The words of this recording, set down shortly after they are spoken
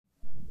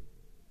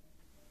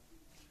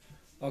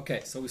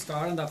Okay, so we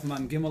start on Daf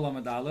Man Gimel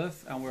Amud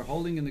Aleph, and we're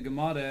holding in the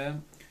Gemara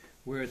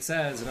where it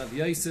says Rav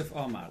Yosef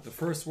Omar. The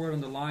first word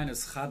on the line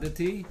is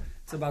Chadati.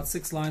 It's about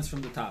 6 lines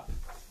from the top.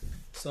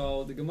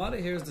 So the Gemara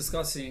here is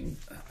discussing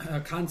a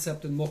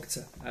concept in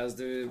Muktzah, as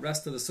the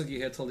rest of the sugi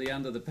here till the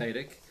end of the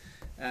Pedic,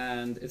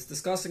 and it's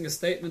discussing a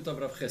statement of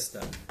Rav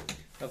Chisda.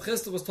 Rav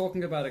Chisda was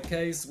talking about a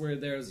case where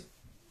there's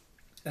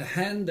a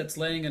hen that's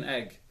laying an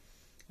egg,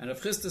 and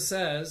Rav Chisda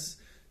says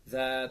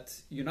that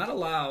you're not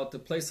allowed to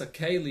place a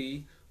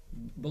keli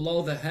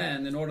below the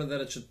hen in order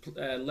that it should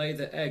lay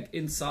the egg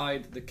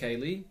inside the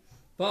keli,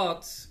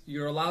 but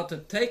you're allowed to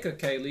take a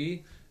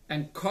keli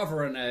and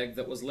cover an egg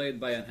that was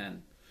laid by a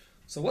hen.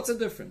 So what's the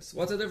difference?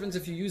 What's the difference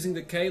if you're using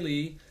the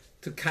keli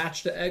to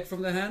catch the egg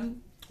from the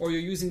hen, or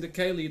you're using the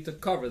keli to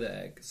cover the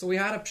egg? So we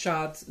had a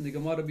pshat in the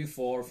Gemara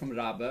before from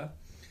Rabbah,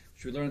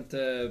 which we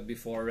learned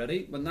before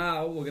already, but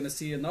now we're going to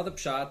see another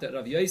pshat that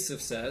Rav Yosef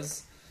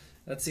says.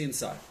 Let's see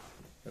inside.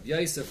 Rav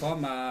Yosef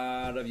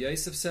Omar, Rav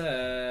Yosef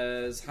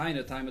says,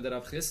 Haina time of the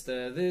Rav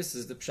Chisda, this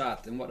is the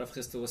pshat, and what Rav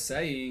Chisda was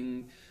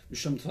saying,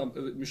 Mishum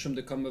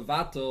dekom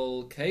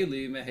mevatel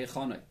keli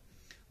mehechonei.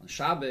 On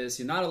Shabbos,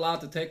 you're not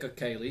allowed to take a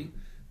keli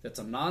that's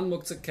a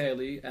non-muktzah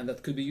keli, and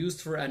that could be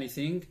used for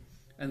anything,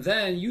 and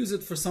then use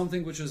it for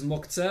something which is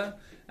muktzah,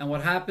 and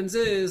what happens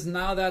is,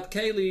 now that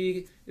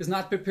keli is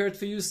not prepared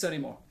for use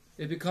anymore.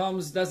 It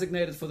becomes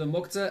designated for the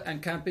muktzah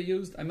and can't be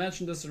used. I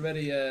mentioned this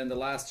already in the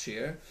last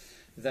year,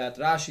 that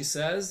Rashi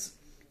says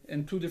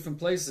in 2 different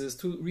places,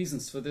 2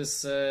 reasons for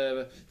this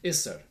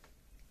Isser.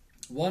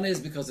 One is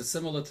because it's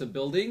similar to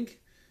building.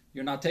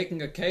 You're not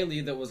taking a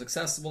keli that was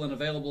accessible and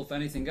available for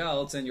anything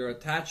else, and you're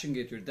attaching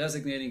it, you're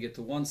designating it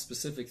to one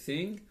specific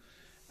thing.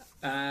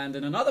 And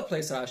in another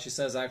place, Rashi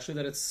says actually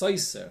that it's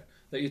soiser,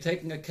 that you're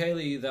taking a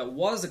keli that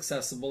was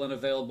accessible and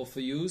available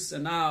for use,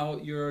 and now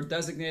you're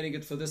designating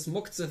it for this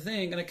muktzah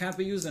thing, and it can't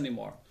be used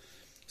anymore.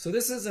 So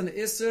this is an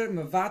Isser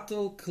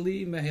mevatel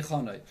kli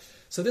mehechonei.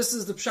 So this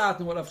is the pshat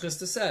in what Rav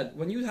Chisda said.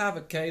 When you have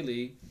a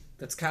keli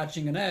that's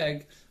catching an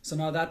egg, so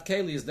now that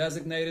keli is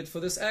designated for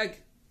this egg.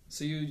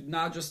 So you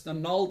now just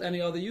annulled any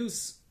other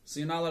use. So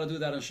you're not allowed to do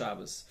that on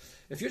Shabbos.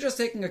 If you're just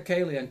taking a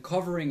keli and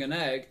covering an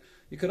egg,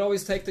 you could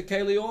always take the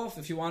keli off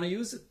if you want to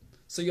use it.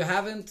 So you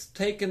haven't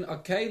taken a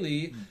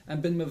keli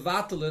and been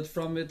mevatel it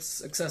from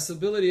its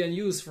accessibility and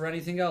use for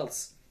anything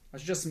else. I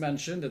should just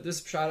mention that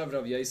this pshat of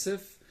Rav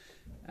Yosef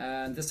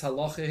and this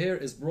halacha here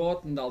is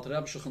brought in the Alter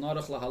Rebbe Shulchan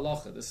Aruch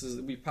lahalacha. This is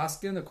we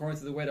paskin according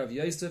to the way Rav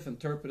Yosef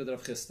interpreted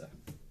Rav Chisda.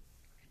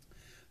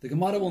 The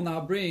Gemara will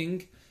now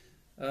bring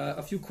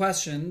a few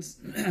questions.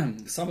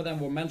 Some of them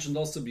were mentioned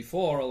also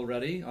before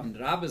already on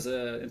Rabbi's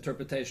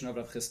interpretation of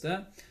Rav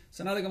Chisda.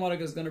 So now the Gemara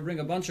is going to bring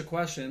a bunch of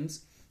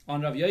questions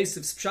on Rav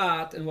Yosef's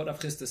pshat and what Rav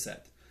Chisda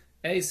said.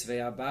 Eis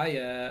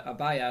ve'Abaya,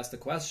 Abaya asked the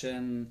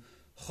question,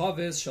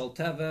 Chovis shel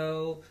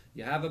tevel,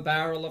 you have a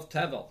barrel of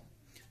tevel.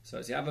 So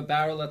as you have a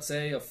barrel, let's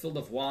say, filled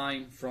of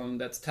wine from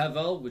that's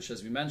tevel, which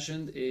as we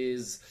mentioned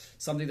is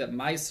something that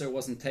meiser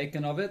wasn't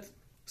taken of it.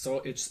 So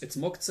it's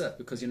muktzah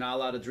because you're not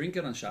allowed to drink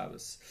it on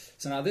Shabbos.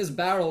 So now this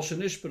barrel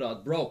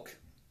shenishparat broke.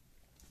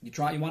 You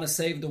want to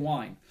save the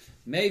wine.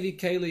 Maybe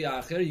keli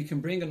acher, you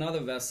can bring another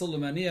vessel,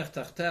 lumaniach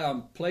tachteh,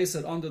 and place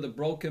it under the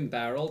broken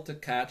barrel to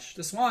catch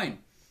this wine.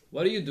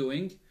 What are you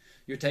doing?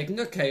 You're taking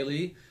a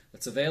keli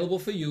that's available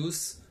for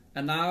use,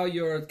 and now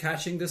you're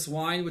catching this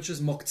wine which is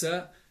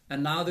muktzah.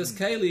 And now this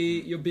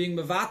keli, you're being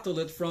mevatel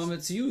it from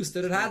its use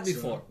that it had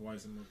before. Why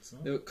is it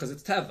muktzah? Because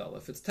it's tevel.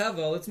 If it's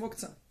tevel, it's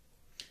muktzah.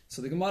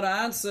 So the Gemara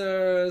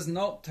answers,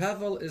 no,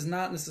 tevel is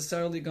not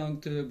necessarily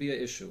going to be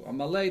an issue.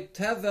 Amalei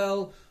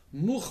tevel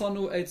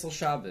muchanu eitzel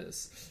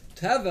Shabbos.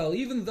 Tevel,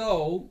 even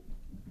though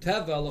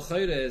tevel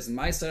l'chayre is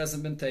meiser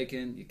hasn't been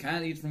taken, you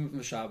can't eat from it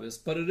from Shabbos,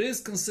 but it is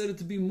considered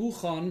to be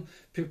muchan,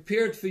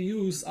 prepared for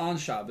use on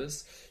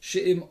Shabbos.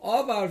 She'im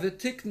avar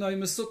v'tiknoi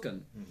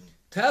mesuken.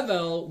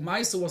 Tevel,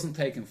 Meiser wasn't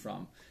taken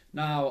from.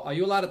 Now, are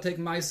you allowed to take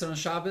Meiser on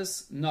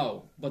Shabbos?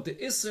 No. But the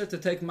Isser to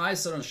take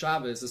Meiser on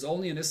Shabbos is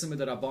only an Isser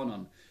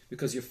midrabanan,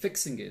 because you're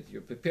fixing it,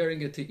 you're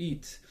preparing it to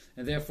eat,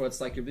 and therefore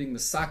it's like you're being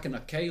Mesak in a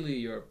keli,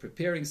 you're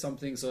preparing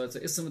something, so it's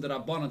an Isser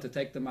midrabanan to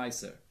take the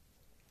Meiser.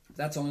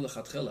 That's only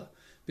l'chatchila.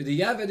 But the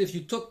Yaved, if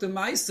you took the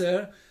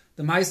Meiser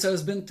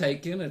has been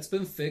taken, it's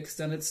been fixed,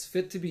 and it's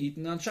fit to be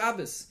eaten on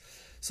Shabbos.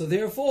 So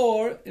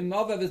therefore, im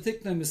Ava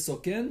v'tikna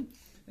misukin,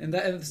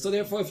 and so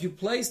therefore, if you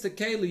place the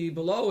keli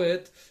below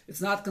it,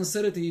 it's not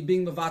considered to be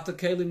being mevata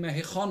keli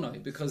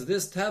mehechonoi, because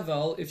this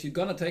tevel, if you're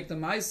going to take the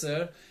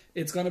meiser,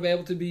 it's going to be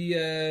able to be,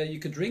 you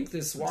could drink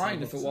this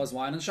wine if it was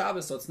wine on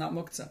Shabbos, so it's not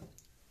muktzah.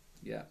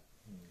 Yeah.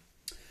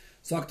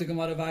 So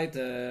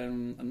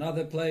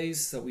another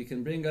place that we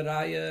can bring a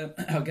raya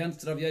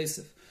against Rav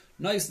Yosef.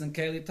 Noisen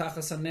keli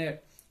tachas haner.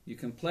 You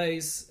can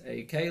place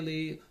a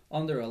keli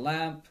under a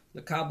lamp,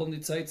 the kabel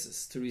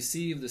nitzaitzis, to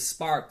receive the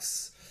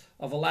sparks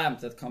of a lamp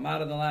that come out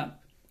of the lamp.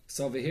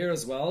 So over here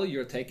as well,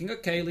 you're taking a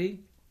keli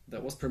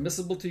that was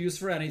permissible to use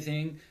for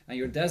anything, and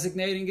you're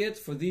designating it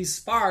for these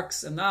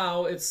sparks, and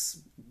now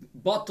it's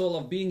bottle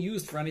of being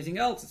used for anything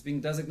else. It's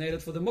being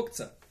designated for the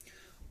muktzah.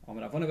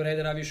 These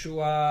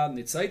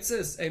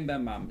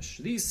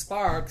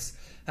sparks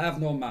have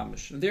no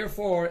mamish, and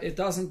therefore it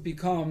doesn't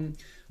become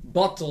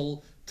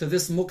bottle to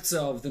this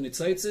muktzah of the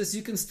nitzaitzis.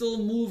 You can still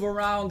move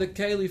around the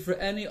keli for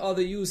any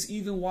other use,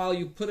 even while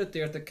you put it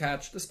there to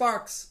catch the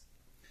sparks.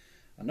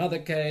 Another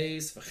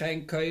case, a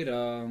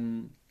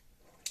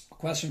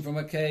question from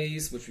a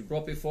case which we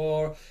brought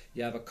before.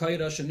 You have a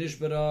kaira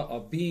shenishbara, a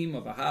beam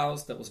of a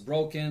house that was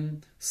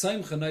broken.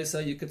 Same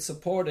chanaisa, you could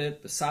support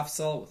it, the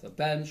safsal, with a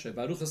bench, a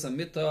baruchas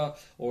amita,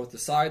 or with the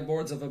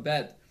sideboards of a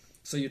bed.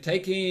 So you're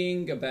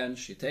taking a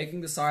bench, you're taking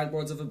the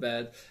sideboards of a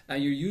bed,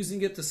 and you're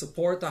using it to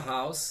support the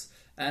house,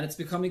 and it's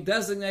becoming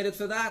designated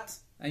for that,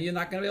 and you're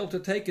not going to be able to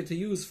take it to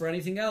use for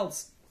anything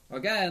else.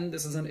 Again,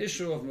 this is an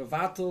issue of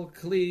mevatel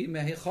kli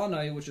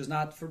mehichonai, which is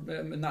not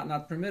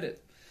permitted.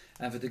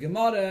 And for the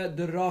Gemara,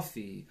 the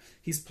Rafi,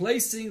 he's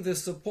placing the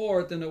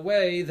support in a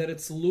way that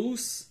it's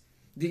loose,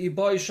 the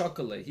iboy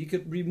shakale. He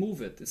could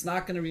remove it. It's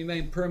not going to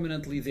remain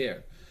permanently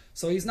there.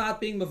 So he's not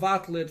being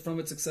mevatlet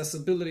from its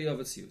accessibility of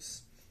its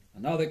use.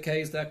 Another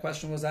case, that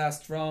question was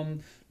asked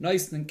from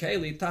Noisten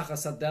Keli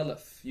Tachas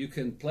Adelef. You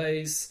can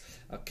place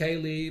a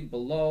Keli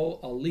below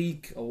a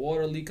leak, a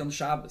water leak on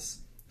Shabbos.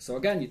 So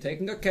again, you're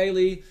taking a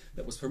Keli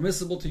that was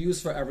permissible to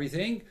use for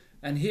everything,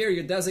 and here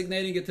you're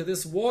designating it to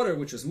this water,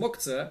 which is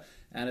muktzah,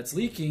 and it's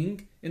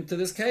leaking into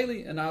this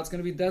keli, and now it's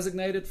going to be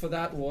designated for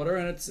that water,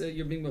 and it's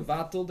you're being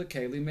mevatel the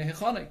keli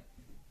mehechane.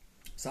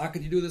 So how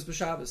could you do this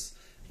b'Shabbos?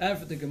 And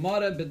for the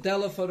Gemara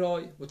bedela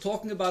faroi, we're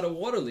talking about a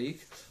water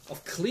leak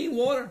of clean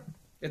water.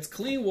 It's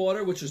clean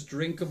water which is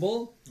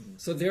drinkable,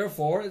 so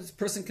therefore this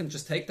person can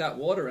just take that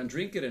water and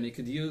drink it, and he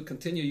could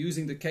continue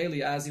using the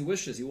keli as he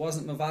wishes. He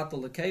wasn't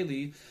mevatel the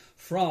keli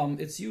from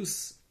its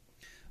use.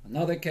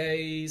 Another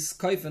case,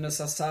 koifen es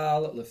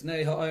asal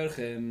lefnei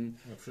ha'orchim,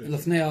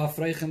 lefnei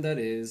ha'afreichim, that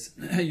is,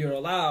 you're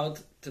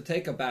allowed to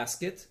take a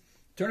basket,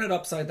 turn it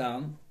upside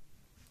down,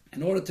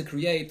 in order to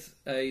create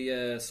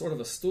a sort of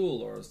a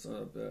stool or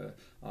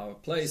a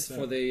place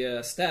for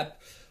the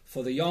step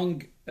for the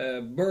young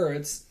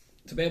birds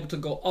to be able to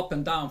go up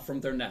and down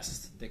from their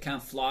nest. They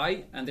can't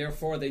fly, and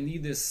therefore they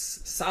need this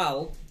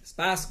sal, this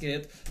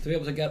basket, to be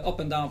able to get up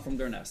and down from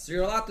their nest. So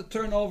you're allowed to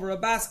turn over a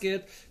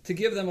basket to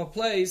give them a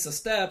place, a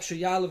step,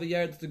 sheyal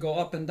v'yerd, to go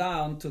up and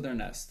down to their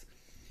nest.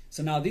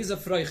 So now these are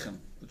freichim,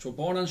 which were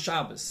born on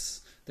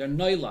Shabbos. They're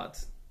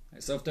noilad.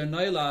 So if they're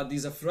noilad,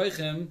 these are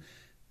freichim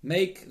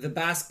make the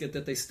basket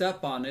that they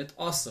step on it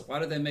asa. Why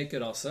do they make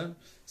it asa?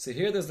 So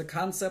here there's the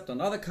concept,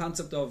 another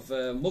concept of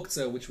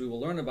muktzah, which we will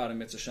learn about in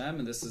Mitzvah Shem,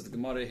 and this is the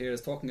Gemara here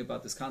is talking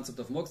about this concept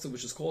of muktzah,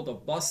 which is called a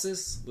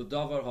basis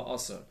l'davar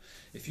ha'asa.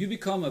 If you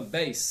become a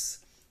base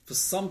for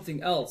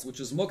something else, which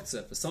is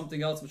muktzah, for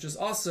something else, which is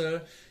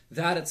asa,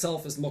 that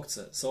itself is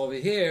muktzah. So over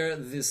here,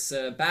 this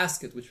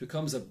basket, which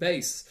becomes a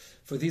base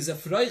for these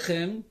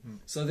afreichim,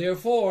 so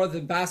therefore the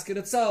basket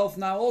itself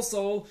now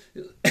also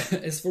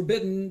is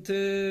forbidden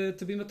to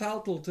be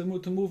metaltal,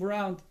 to move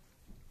around.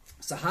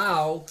 So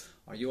how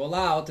are you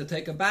allowed to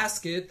take a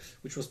basket,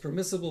 which was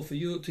permissible for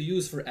you to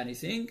use for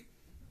anything,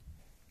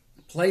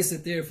 place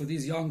it there for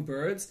these young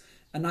birds,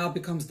 and now it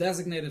becomes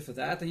designated for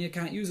that, and you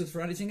can't use it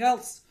for anything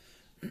else?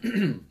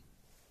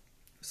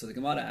 So the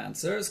Gemara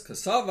answers,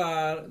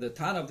 Kasavar, the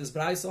Tana of this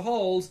Braisa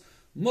holds,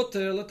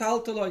 Mutter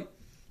l'taltaloi.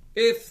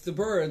 If the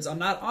birds are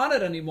not on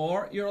it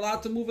anymore, you're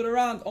allowed to move it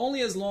around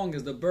only as long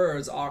as the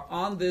birds are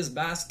on this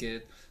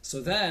basket. So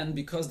then,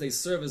 because they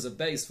serve as a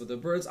base for the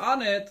birds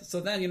on it, so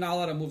then you're not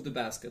allowed to move the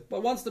basket.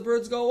 But once the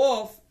birds go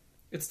off,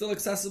 it's still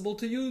accessible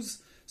to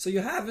use. So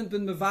you haven't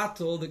been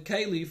mevatel the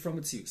keli from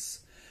its use.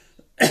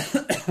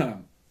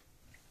 Frek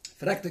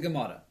the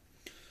Gemara.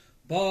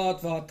 But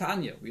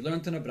Vatanya, we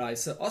learned in a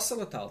Braisa,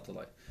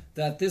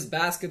 that this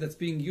basket that's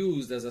being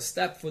used as a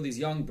step for these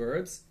young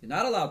birds, you're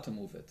not allowed to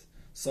move it.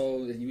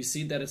 So you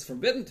see that it's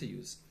forbidden to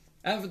use.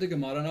 And for the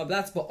Gemara, no,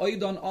 that's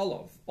ba'oidon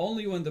olav,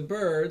 only when the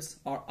birds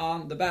are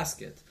on the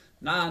basket,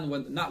 not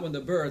when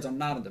the birds are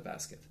not in the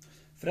basket.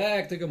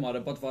 Frek the Gemara,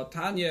 but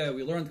Vatanya,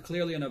 we learned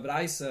clearly in a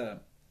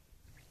Braisa,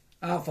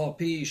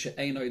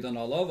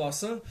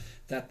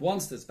 that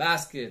once this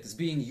basket is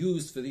being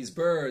used for these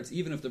birds,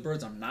 even if the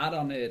birds are not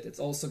on it, it's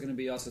also going to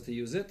be also to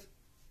use it.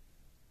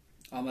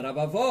 Amar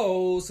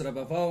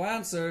Rabavo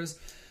answers,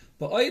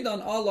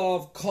 Ba'oidan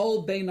olav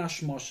kol bein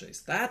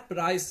hashmoshes. That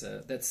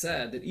Braisa that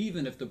said that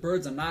even if the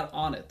birds are not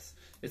on it,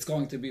 it's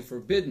going to be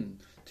forbidden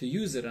to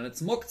use it, and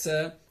it's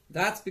muktzeh,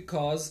 that's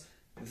because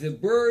the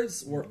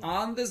birds were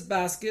on this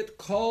basket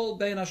kol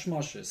bein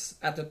hashmoshes,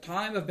 at the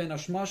time of bein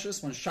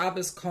hashmoshes, when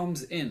Shabbos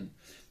comes in.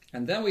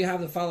 And then we have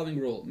the following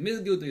rule.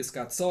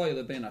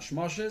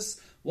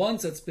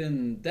 Once it's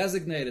been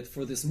designated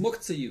for this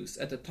muktzah use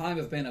at the time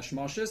of bein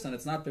hashmoshes, and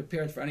it's not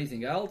prepared for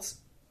anything else,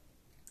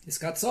 it's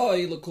going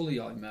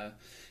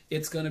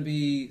to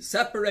be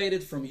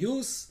separated from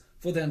use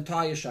for the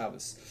entire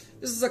Shabbos.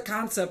 This is a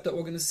concept that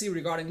we're going to see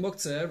regarding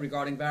muktzah,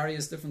 regarding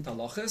various different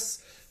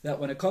halachas, that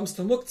when it comes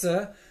to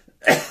muktzah,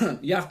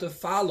 you have to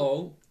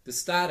follow the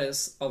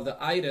status of the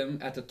item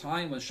at the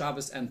time when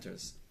Shabbos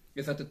enters.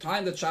 If at the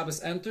time that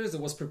Shabbos enters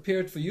it was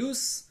prepared for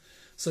use,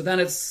 so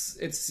then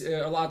it's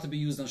allowed to be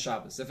used on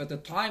Shabbos. If at the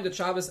time that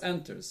Shabbos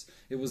enters,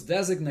 it was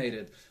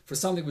designated for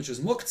something which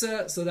is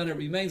muktzeh, so then it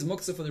remains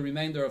muktzeh for the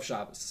remainder of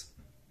Shabbos.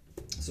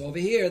 So over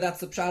here, that's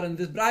the pshat in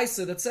this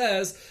brayse that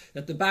says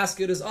that the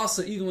basket is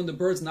also even when the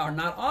birds are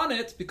not on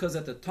it, because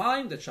at the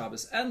time that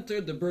Shabbos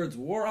entered, the birds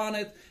were on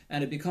it,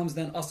 and it becomes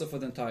then also for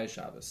the entire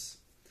Shabbos.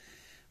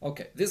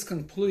 Okay, this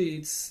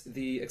completes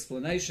the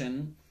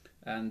explanation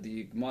and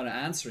the Gemara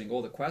answering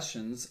all the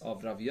questions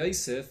of Rav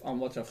Yosef on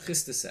what Rav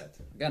Chisda said.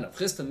 Again, Rav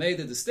Chisda made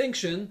the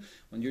distinction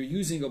when you're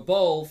using a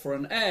bowl for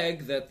an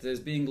egg that is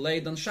being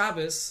laid on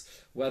Shabbos,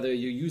 whether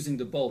you're using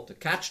the bowl to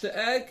catch the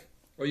egg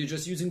or you're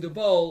just using the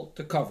bowl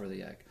to cover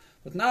the egg.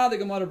 But now the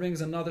Gemara brings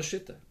another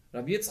shitta.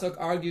 Rav Yitzchak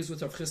argues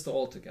with Rav Chisda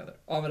altogether.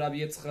 Rav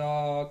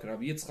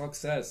Yitzchak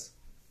says,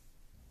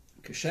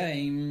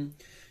 Kishem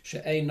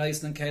she'ein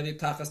noisnan keli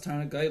tachas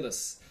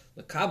tarnagaylis.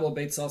 The Kabbalah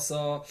Beit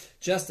Sasa,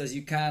 just as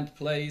you can't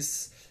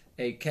place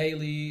a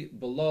keli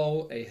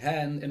below a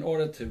hen in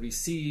order to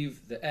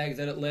receive the egg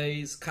that it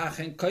lays,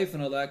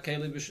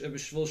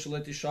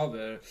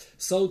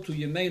 so too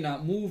you may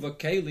not move a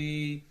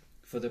keli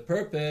for the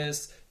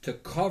purpose to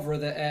cover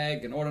the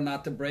egg in order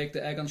not to break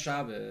the egg on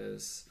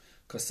Shabbos.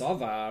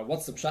 Kasavar,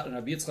 what's the pshat in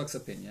Rabbi Yitzchak's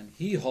opinion?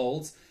 He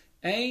holds,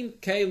 Ein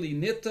keli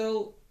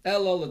nittel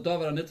elo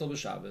ledavar nittel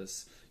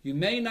b'Shabbos. You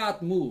may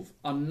not move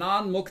a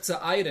non-muktzah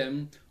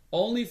item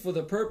only for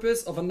the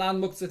purpose of a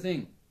non-muktzah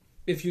thing.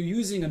 If you're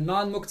using a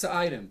non-muktzah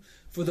item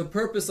for the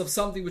purpose of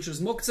something which is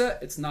muktzah,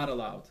 it's not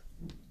allowed.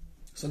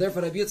 So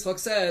therefore, Rabbi Yitzchak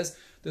says,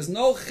 there's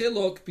no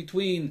chiluk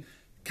between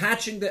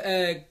catching the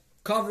egg,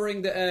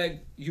 covering the egg.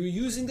 You're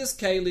using this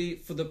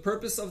keli for the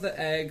purpose of the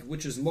egg,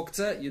 which is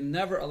muktzah. You're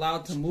never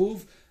allowed to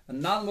move a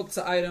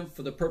non-muktzah item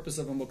for the purpose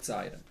of a muktzah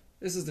item.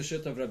 This is the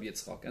shit of Rabbi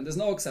Yitzchak, and there's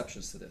no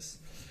exceptions to this.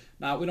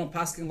 Now, we don't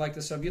paskin like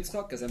this Rabbi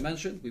Yitzchak, as I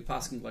mentioned. We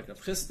paskin like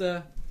Rav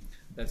Chisda.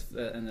 That's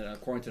and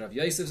according to Rav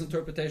Yosef's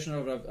interpretation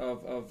of Rav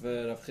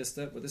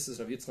Chisda, but this is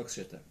Rav Yitzchak's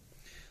shitta.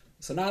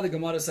 So now the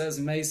Gemara says,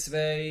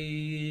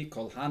 Meisvei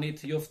kol hani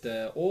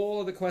tiyufte,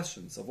 all of the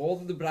questions of all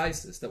of the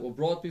braises that were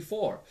brought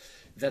before,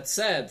 that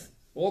said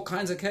all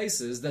kinds of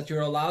cases that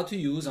you're allowed to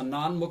use a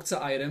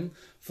non-muktzah item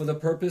for the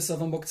purpose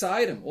of a muktzah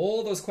item.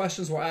 All those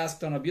questions were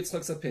asked on Rav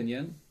Yitzchak's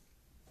opinion,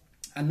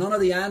 and none of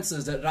the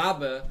answers that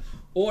Rabbi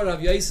or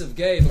Rav Yosef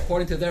gave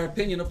according to their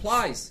opinion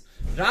applies.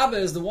 Rabbi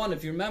is the one,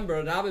 if you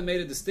remember, Rabbi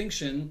made a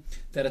distinction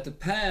that it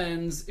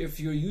depends if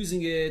you're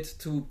using it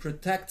to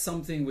protect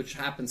something which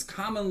happens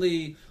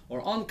commonly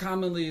or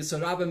uncommonly, so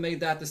Rabbi made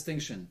that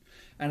distinction.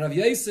 And Rav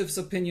Yosef's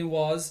opinion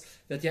was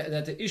that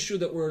the issue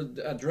that we're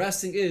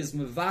addressing is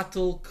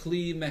mevatel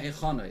kli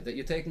mehechonai, that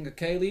you're taking a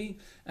keli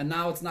and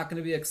now it's not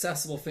going to be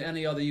accessible for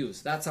any other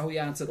use. That's how he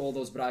answered all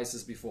those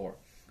braises before.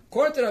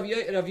 According to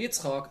Rav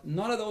Yitzchak,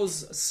 none of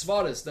those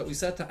svaris that we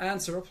said to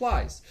answer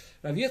applies.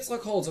 Rav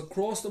Yitzchak holds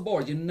across the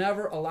board, you're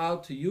never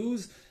allowed to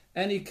use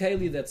any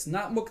keli that's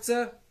not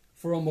muktzeh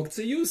for a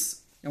muktzeh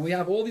use. And we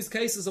have all these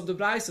cases of the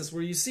braises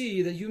where you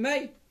see that you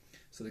may.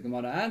 So the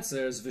Gemara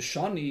answers,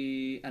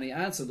 Vishani, and he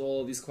answered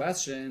all of these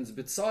questions,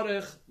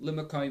 B'tzarech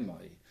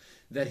l'mekaymai,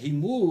 that he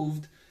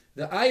moved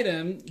the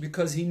item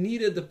because he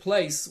needed the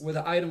place where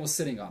the item was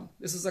sitting on.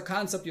 This is a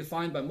concept you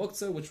find by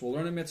muktzeh, which we'll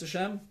learn in Mitzvah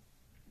Shem.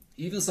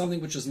 Even something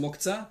which is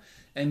muktzah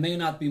and may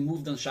not be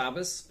moved on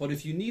Shabbos, but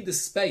if you need the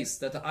space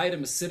that the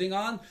item is sitting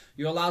on,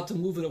 you're allowed to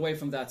move it away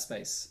from that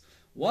space.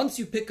 Once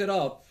you pick it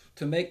up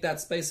to make that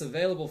space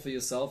available for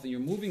yourself and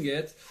you're moving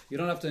it, you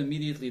don't have to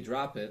immediately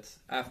drop it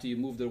after you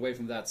moved it away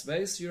from that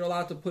space. You're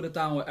allowed to put it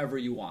down wherever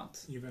you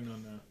want. Even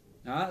on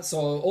so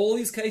all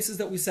these cases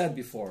that we said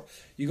before,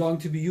 you're going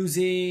to be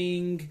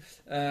using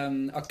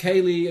a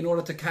keli in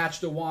order to catch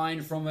the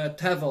wine from a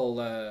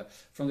tevel,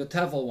 from the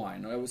tevel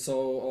wine.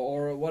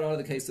 Or what are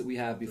the cases that we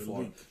had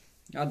before?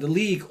 The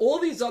leak. All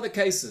these other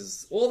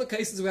cases, all the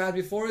cases we had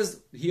before is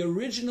he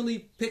originally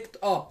picked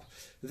up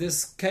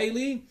this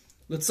keli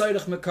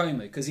l'tzayrich mekayme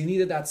because he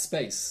needed that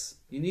space.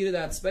 He needed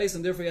that space,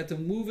 and therefore he had to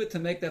move it to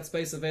make that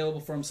space available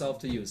for himself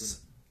to use.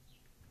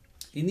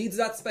 He needs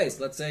that space.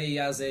 Let's say he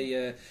has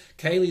a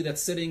keli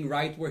that's sitting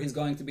right where he's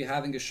going to be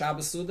having a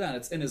Shabbos Suda, and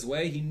it's in his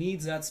way. He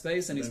needs that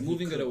space, and he's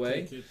moving it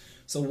away.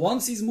 So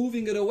once he's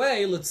moving it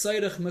away,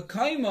 l'tzayrich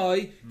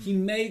mekaymai, he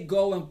may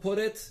go and put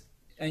it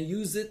and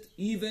use it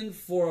even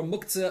for a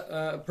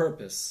muktzah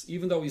purpose.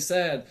 Even though we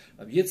said,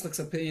 Yitzchak's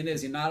opinion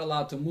is you're not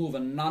allowed to move a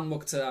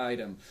non-muktzah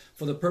item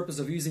for the purpose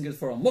of using it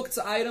for a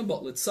muktzah item,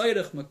 but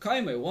l'tzayrich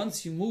mekaymai,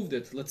 once you moved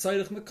it,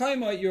 l'tzayrich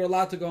mekaymai, you're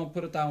allowed to go and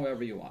put it down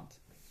wherever you want.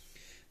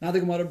 Now the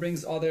Gemara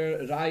brings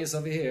other rayas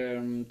over here.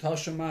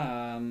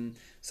 Toshama.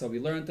 So we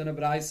learned in a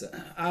brayse.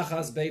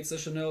 Achas beitza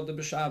shenil de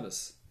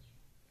b'Shabbos.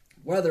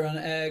 Whether an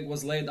egg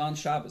was laid on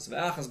Shabbos.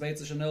 Ve'achas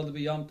beitza shenil de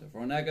b'Yom Tov.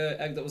 Or an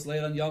egg that was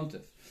laid on Yom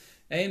Tov.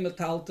 Ein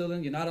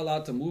metaltelin. You're not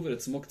allowed to move it.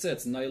 It's muktzeh.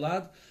 It's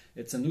noilad.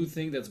 It's a new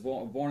thing that's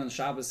born on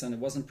Shabbos and it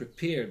wasn't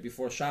prepared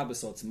before Shabbos,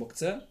 so it's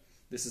muktzeh.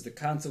 This is the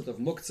concept of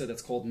muktzeh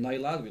that's called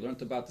noilad. We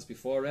learned about this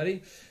before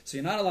already. So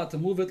you're not allowed to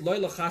move it. Lo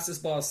lachasis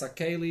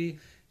ba'asakeli.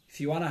 if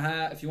you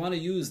want to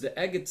use the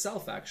egg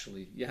itself,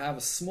 actually, you have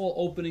a small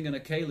opening in a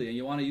keli, and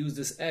you want to use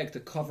this egg to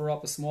cover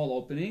up a small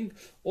opening,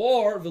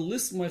 or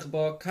v'lismoich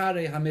ba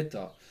kare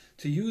hamita,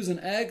 to use an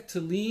egg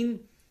to lean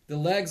the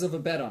legs of a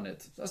bed on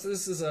it. So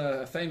this is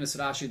a famous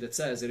Rashi that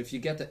says that if you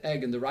get the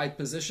egg in the right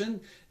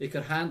position, it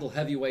could handle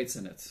heavy weights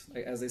in it.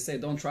 As they say,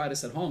 don't try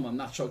this at home. I'm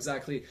not sure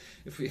exactly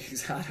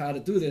how to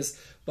do this,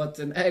 but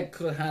an egg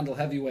could handle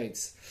heavy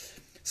weights.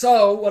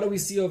 So what do we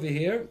see over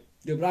here?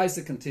 The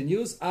Braisa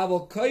continues,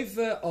 Aval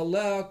koife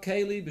aleh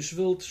keli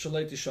b'shvil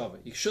shalei tishave.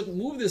 You shouldn't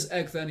move this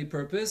egg for any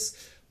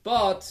purpose,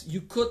 but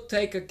you could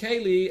take a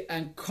keli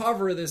and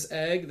cover this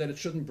egg that it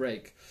shouldn't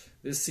break.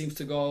 This seems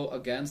to go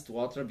against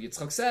what Rabbi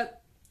Yitzchak said.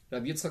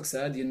 Rabbi Yitzchak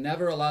said you're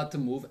never allowed to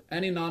move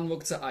any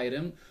non-muktzah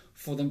item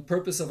for the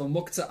purpose of a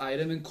muktzah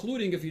item,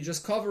 including if you're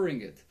just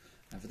covering it.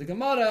 And for the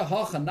Gemara,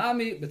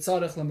 hachanami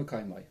b'tzarech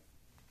lemekaymai.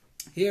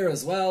 Here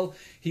as well,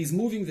 he's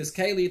moving this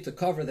keli to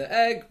cover the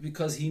egg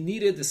because he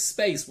needed the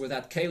space where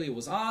that keli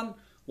was on.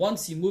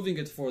 Once you're moving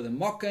it for the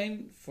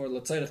mokaim, for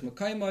l'tzarech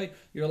mekaymai,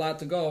 you're allowed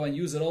to go and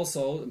use it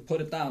also and put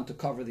it down to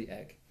cover the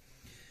egg.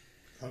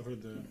 Cover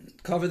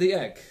the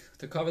egg.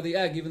 To cover the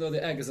egg, even though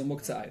the egg is a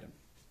muktzah item.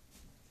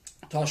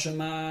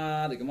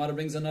 Toshema, the Gemara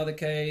brings another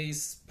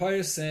case.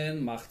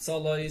 Person,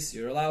 machtzalois,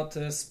 you're allowed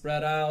to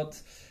spread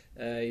out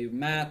a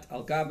mat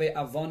al gabe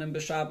avonim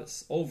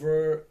b'Shabbos,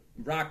 over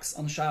racks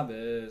on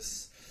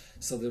Shabbos.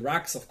 So the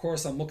racks, of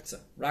course, are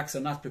muktzah. Racks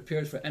are not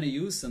prepared for any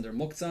use, and they're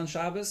muktzah on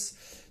Shabbos.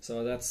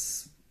 So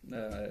that's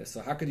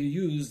so how could you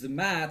use the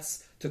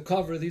mats to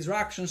cover these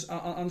racks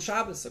on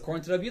Shabbos?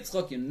 According to Rabbi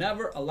Yitzchak, you're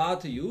never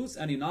allowed to use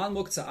any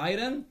non-muktzah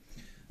item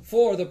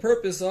for the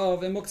purpose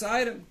of a muktzah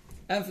item.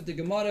 And for the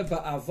Gemara,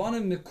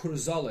 ba'avonim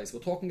mikurzales, we're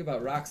talking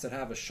about racks that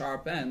have a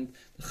sharp end,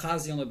 the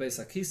chazi on the beis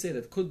hakisei,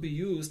 that could be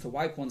used to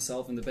wipe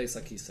oneself in the beis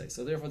hakisei.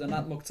 So therefore, they're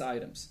not muktzah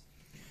items.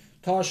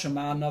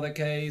 Tashema, another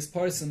case,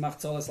 person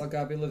machzalas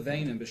lagabi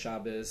leveinim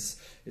b'Shabbos.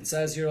 It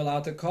says you're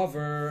allowed to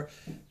cover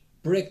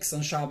bricks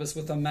on Shabbos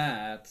with a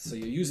mat. So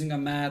you're using a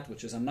mat,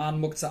 which is a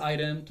non-muktzah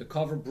item, to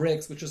cover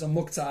bricks, which is a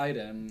muktzah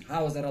item.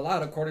 How is that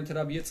allowed according to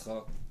Rabbi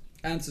Yitzchak?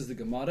 Answers the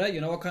Gemara.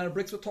 You know what kind of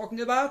bricks we're talking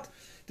about?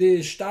 The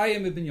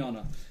shtayim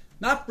ibinyana.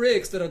 Not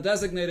bricks that are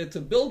designated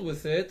to build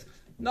with it.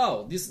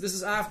 No, this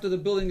is after the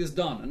building is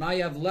done, and now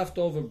you have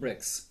leftover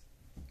bricks.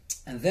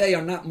 And they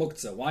are not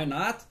muktzah. Why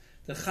not?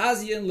 The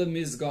chazien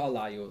lemizga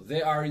alayu.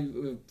 They are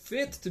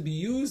fit to be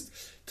used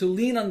to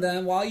lean on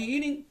them while you're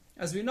eating.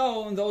 As we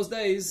know, in those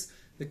days,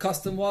 the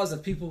custom was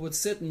that people would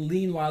sit and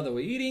lean while they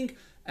were eating,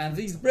 and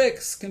these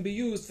bricks can be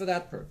used for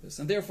that purpose.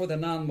 And therefore, they're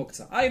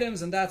non-muktzah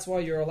items, and that's why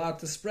you're allowed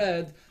to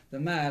spread the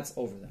mats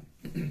over them.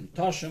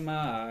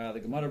 Tashema, the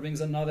Gemara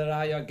brings another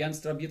ayah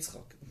against Rabbi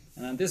Yitzchak.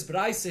 And on this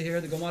Braisa here,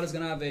 the Gemara is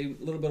going to have a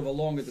little bit of a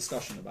longer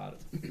discussion about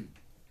it.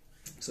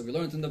 So we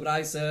learned in the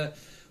Braisa,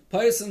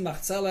 Person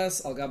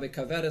machzeles al gabe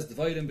kaveres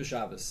dvoirim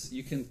b'Shabbos.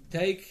 You can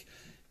take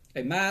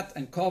a mat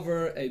and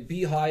cover a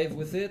beehive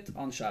with it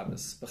on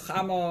Shabbos.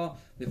 B'chama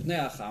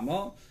mipnei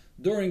achama.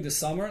 During the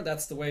summer,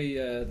 that's the way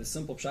the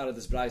simple pshat of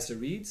this Braisa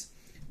reads.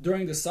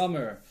 During the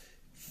summer,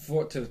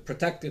 to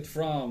protect it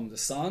from the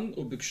sun,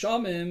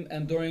 ubikshamim,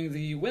 and during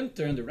the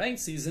winter and the rain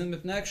season,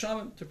 mipnei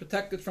kshamim, to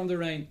protect it from the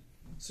rain.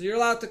 So you're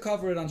allowed to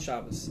cover it on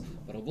Shabbos.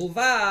 But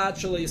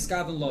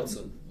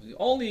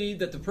only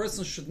that the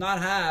person should not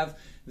have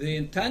the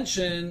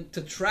intention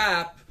to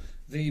trap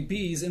the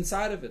bees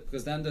inside of it,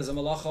 because then there's a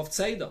malach of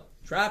tzeidah,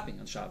 trapping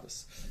on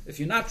Shabbos. If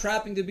you're not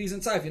trapping the bees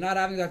inside, if you're not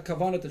having that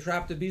kavanah to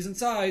trap the bees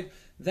inside,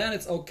 then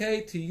it's okay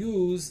to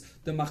use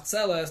the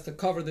machzeles to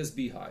cover this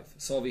beehive.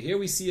 So over here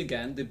we see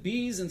again, the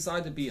bees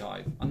inside the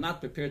beehive are not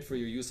prepared for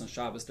your use on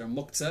Shabbos, they're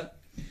muktzeh,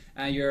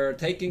 and you're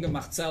taking a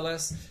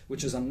machzeles,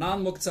 which is a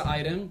non-muktzeh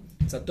item,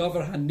 it's a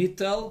dover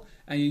hanitel,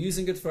 and you're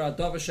using it for a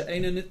dover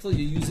she'ena nitel,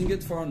 you're using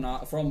it for a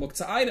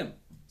muktzeh item.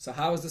 So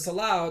how is this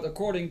allowed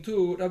according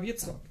to Rabbi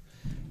Yitzchak?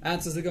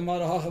 Answers the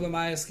Gemara, on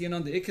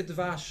the iked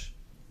vash.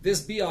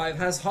 This beehive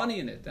has honey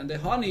in it, and the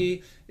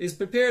honey is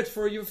prepared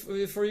for your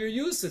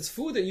use. It's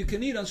food that you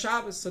can eat on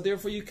Shabbos, so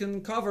therefore you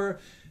can cover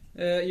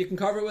it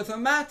with a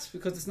mat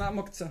because it's not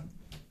muktzah.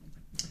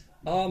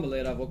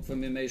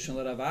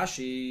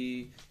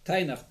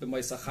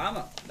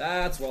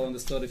 That's well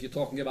understood if you're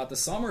talking about the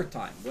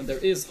summertime, when there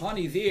is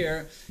honey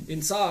there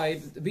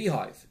inside the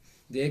beehive.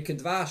 The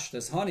ekedvash,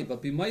 there's honey,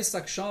 but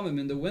b'maisak shamim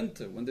in the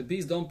winter, when the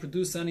bees don't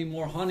produce any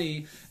more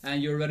honey,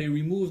 and you already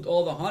removed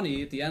all the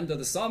honey at the end of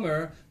the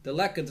summer, the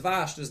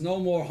lekedvash, there's no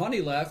more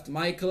honey left.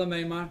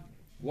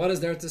 What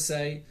is there to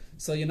say?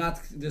 So you're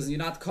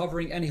not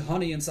covering any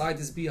honey inside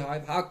this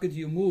beehive. How could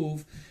you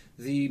move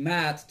the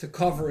mat to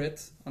cover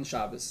it on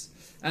Shabbos?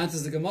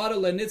 Answers the Gemara,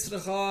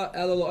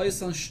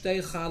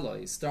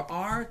 there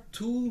are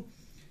two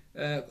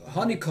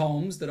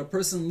honeycombs that a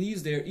person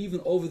leaves there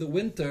even over the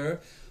winter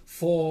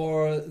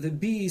for the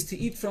bees to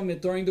eat from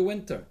it during the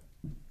winter.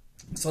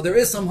 So there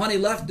is some honey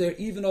left there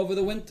even over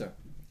the winter.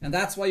 And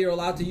that's why you're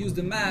allowed to use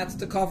the mat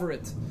to cover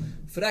it.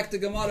 But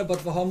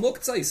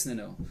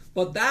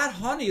that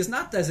honey is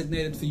not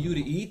designated for you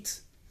to eat.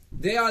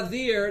 They are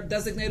there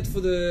designated for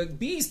the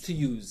bees to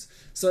use.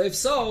 So if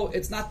so,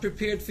 it's not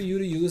prepared for you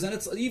to use, and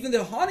it's even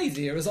the honey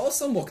there is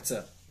also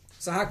muktzah.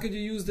 So how could you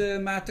use the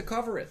mat to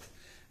cover it?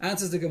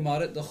 Answers the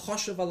Gemara, the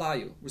choshev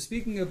alayu. We're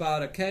speaking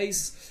about a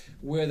case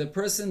where the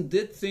person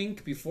did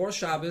think before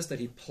Shabbos that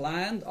he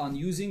planned on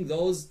using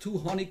those 2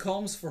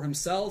 honeycombs for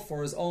himself,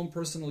 for his own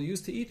personal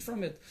use, to eat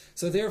from it.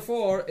 So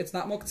therefore, it's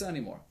not muktzah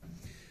anymore.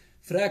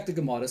 Frag the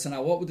Gemara, so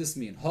now what would this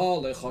mean?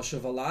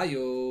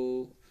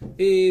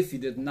 If he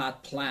did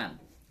not plan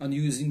on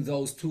using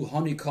those 2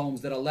 honeycombs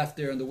that are left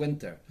there in the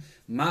winter,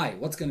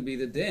 what's going to be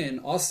the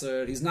din?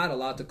 Aser, he's not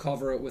allowed to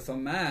cover it with a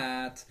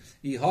mat.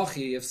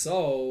 If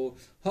so,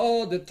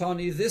 the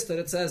tani, this that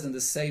it says in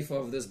the sefer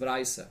of this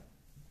braisa,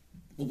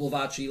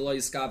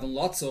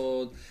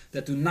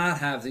 that do not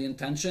have the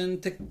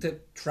intention to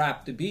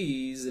trap the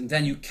bees, and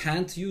then you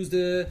can't use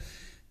the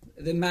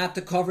mat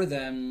to cover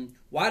them.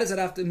 Why does it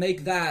have to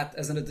make that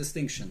as a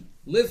distinction?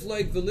 Live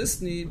like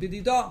velisni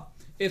bidida.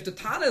 If the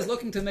Tana is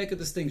looking to make a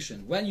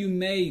distinction, when you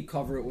may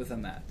cover it with a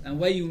mat, and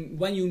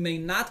when you may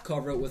not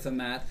cover it with a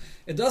mat,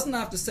 it doesn't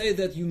have to say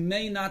that you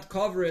may not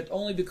cover it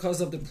only because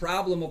of the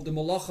problem of the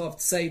malacha of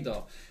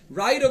tzeidah.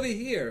 Right over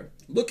here,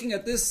 looking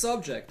at this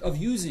subject of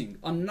using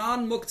a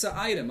non-muktzah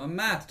item, a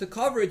mat, to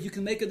cover it, you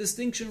can make a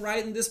distinction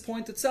right in this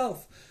point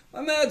itself.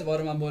 When could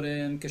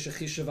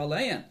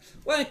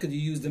you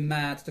use the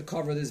mat to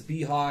cover this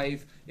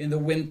beehive in the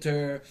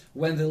winter,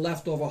 when the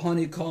leftover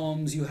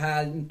honeycombs you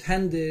had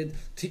intended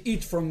to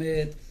eat from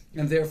it,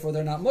 and therefore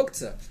they're not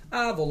muktzah?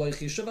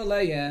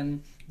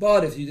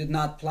 But if you did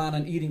not plan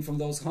on eating from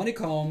those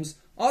honeycombs,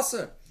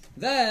 aser,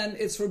 then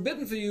it's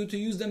forbidden for you to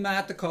use the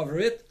mat to cover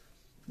it,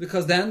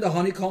 because then the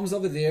honeycombs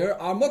over there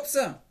are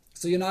muktzah.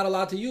 So you're not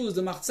allowed to use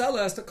the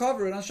machzelas to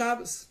cover it on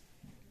Shabbos.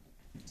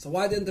 So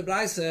why didn't the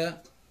Braisa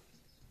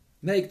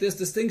make this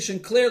distinction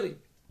clearly?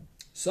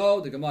 So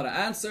the Gemara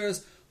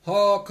answers,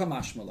 Ha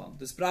kamashmalan.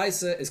 This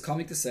Braisa is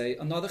coming to say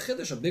another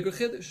chiddush, a bigger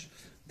chiddush,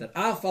 that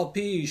afal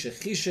pi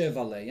shechishev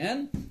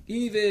aleyen,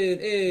 even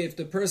if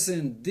the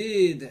person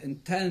did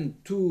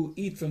intend to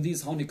eat from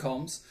these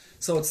honeycombs,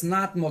 so it's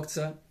not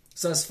muktzah.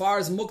 So as far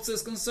as muktzah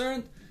is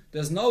concerned,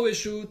 there's no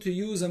issue to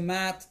use a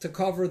mat to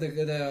cover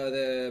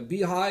the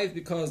beehive,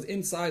 because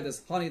inside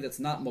there's honey that's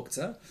not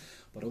muktzah.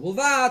 But it will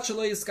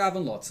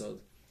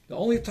the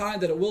only time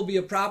that it will be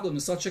a problem in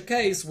such a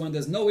case, when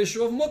there's no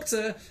issue of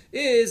muktzah,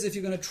 is if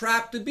you're going to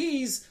trap the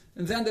bees,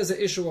 and then there's an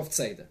issue of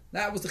tzeidah.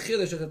 That was the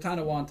chiddush that the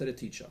Tana wanted to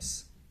teach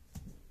us.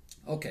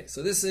 Okay,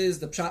 so this is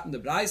the pshat in the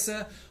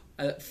Braisa.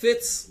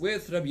 Fits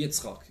with Rabbi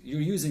Yitzchak.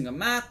 You're using a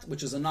mat,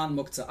 which is a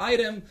non-muktzah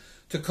item,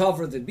 to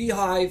cover the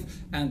beehive,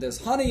 and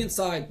there's honey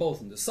inside,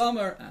 both in the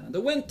summer and in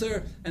the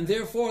winter, and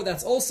therefore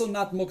that's also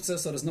not muktzah,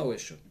 so there's no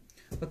issue.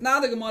 But now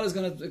the Gemara is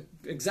going to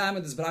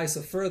examine this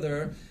Braisa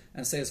further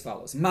and say as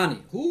follows.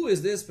 Mani, who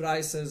is this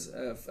Braisa's,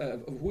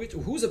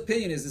 whose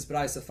opinion is this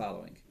Braisa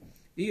following?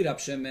 Rab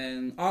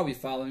Shimon, are we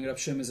following Rab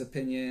Shimon's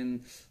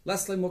opinion?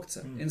 Leslie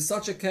muktzah. In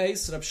such a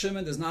case, Rab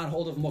Shimon does not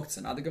hold of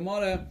muktzah. Now the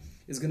Gemara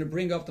is going to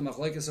bring up the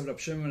machlekes of Rab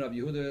Shimon and Rab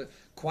Yehuda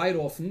quite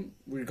often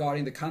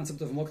regarding the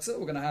concept of muktzah.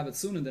 We're going to have it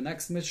soon in the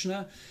next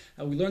Mishnah.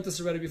 And we learned this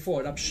already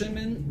before. Rab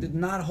Shimon did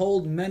not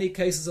hold many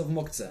cases of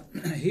muktzah.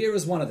 Here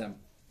is one of them.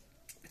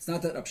 It's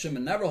not that Rab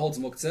Shimon never holds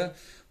muktzah,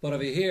 but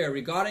over here,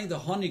 regarding the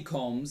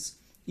honeycombs,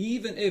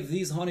 even if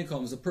these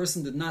honeycombs, the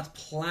person did not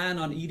plan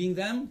on eating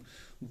them,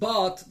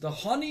 but the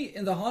honey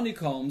in the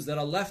honeycombs that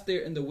are left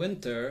there in the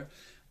winter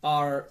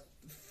are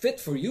fit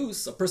for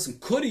use, a person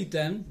could eat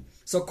them.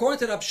 So according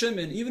to Rab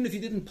Shimon, even if you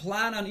didn't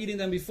plan on eating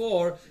them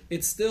before,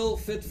 it's still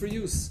fit for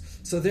use.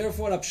 So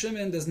therefore Rab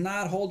Shimon does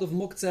not hold of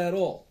muktzah at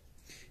all.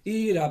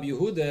 Rab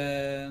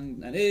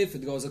Yehuda, and if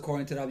it goes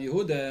according to Rab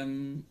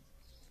Yehuda,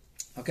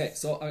 okay,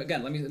 so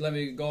again, let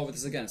me go over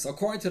this again. So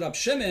according to Rab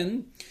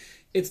Shimon,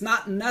 it's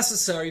not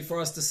necessary for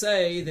us to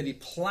say that he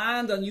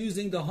planned on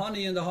using the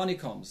honey in the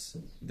honeycombs.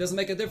 It doesn't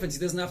make a difference.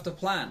 He doesn't have to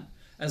plan.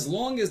 As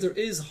long as there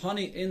is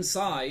honey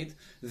inside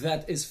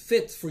that is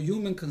fit for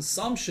human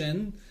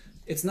consumption,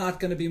 it's not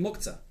going to be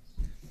muktzah.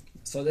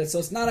 So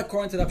it's not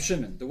according to Rab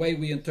Shimon, the way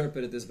we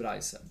interpreted this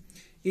Braisa.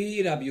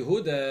 Rab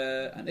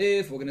Yehuda, and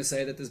if we're going to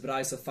say that this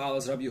Braisa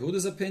follows Rab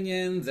Yehuda's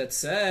opinion that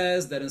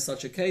says that in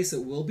such a case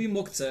it will be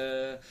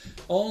muktzah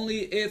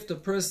only if the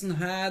person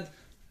had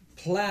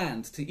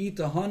planned to eat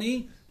the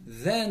honey,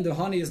 then the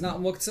honey is not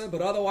muktzah,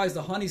 but otherwise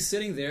the honey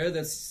sitting there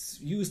that's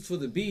used for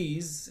the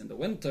bees in the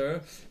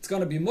winter, it's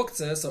going to be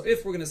muktzah. So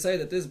if we're going to say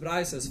that this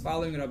Braisa is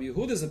following Rabbi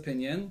Yehuda's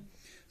opinion,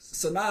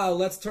 so now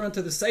let's turn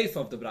to the seif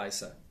of the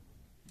Braisa.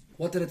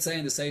 What did it say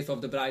in the seif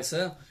of the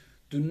Braisa?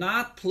 Do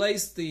not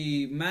place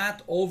the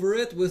mat over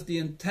it with the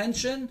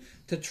intention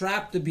to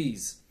trap the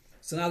bees.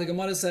 So now the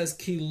Gemara says,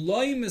 Ki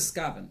loy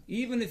miskaven,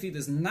 even if he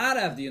does not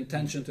have the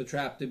intention to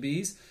trap the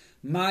bees,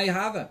 mai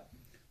hava.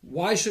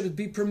 Why should it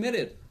be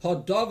permitted?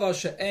 Hadava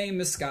she'ei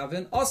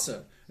miskaven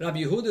aser.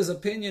 Rabbi Yehuda's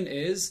opinion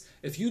is,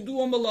 if you do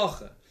a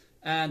malacha,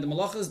 and the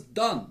malacha is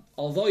done,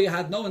 although you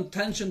had no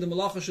intention the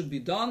malacha should be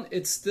done,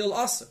 it's still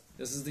aser.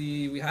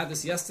 We had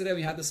this yesterday,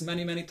 we had this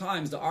many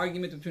times. The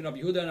argument between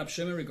Rabbi Yehuda and Rabbi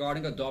Shimon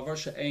regarding a davar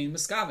she'ein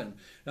miskaven.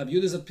 Rabbi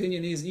Yehuda's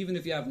opinion is even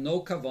if you have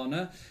no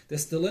kavana,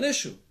 there's still an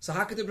issue. So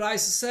how could the Brisa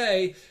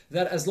say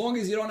that as long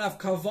as you don't have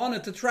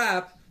kavana to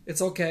trap,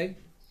 it's okay?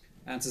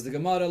 Answers the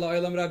Gemara,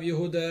 La'olam Rabbi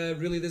Yehuda,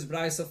 really this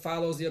Brisa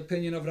follows the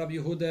opinion of Rabbi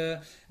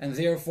Yehuda, and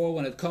therefore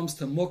when it comes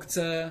to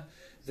muktzah,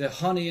 the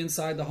honey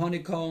inside the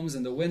honeycombs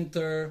in the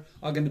winter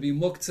are going to be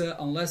muktzah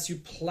unless you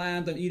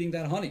planned on eating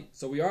that honey.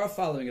 So we are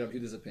following Rabbi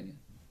Yehuda's opinion.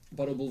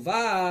 But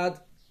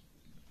ubulvad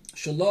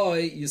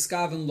shaloi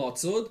yiskaven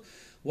lotzud.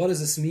 What does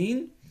this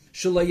mean?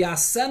 Shaloi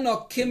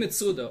yasena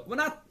kimitzuda. We're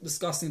not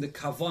discussing the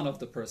kavan of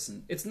the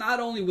person. It's not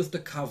only with the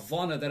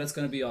kavana that it's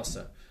going to be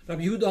asa.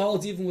 Rabbi Yehuda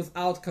holds even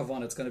without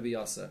kavana it's going to be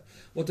asa.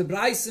 What the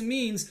Brisa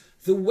means,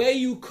 the way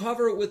you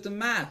cover it with the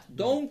mat,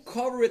 don't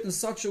cover it in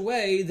such a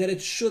way that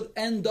it should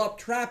end up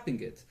trapping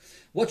it.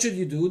 What should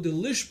you do? The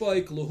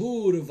lishboik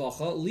lahu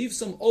revacha, leave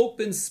some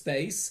open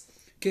space.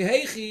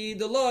 Kehechi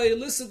deloi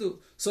lisadu,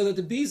 so that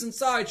the bees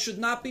inside should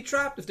not be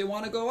trapped. If they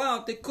want to go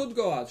out, they could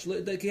go out.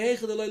 Kehechi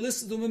deloi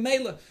lisadu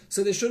memela,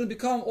 so they shouldn't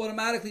become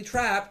automatically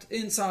trapped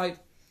inside.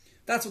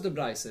 That's what the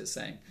Brisa is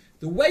saying.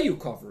 The way you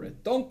cover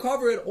it, don't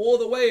cover it all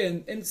the way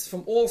and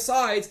from all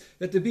sides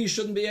that the bee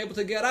shouldn't be able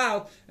to get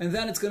out, and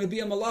then it's going to be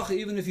a malacha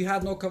even if you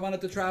had no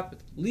kavanah to trap it.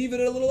 Leave it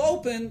a little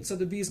open so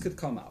the bees could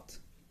come out.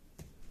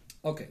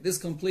 Okay, this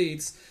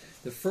completes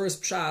the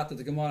first pshat that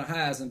the Gemara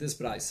has in this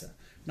Brisa.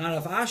 Now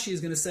Rav Ashi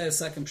is going to say a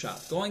second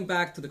pshat. Going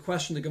back to the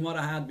question the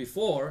Gemara had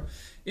before,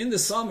 in the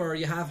summer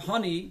you have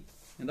honey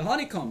and the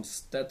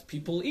honeycombs that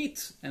people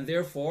eat, and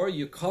therefore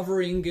you're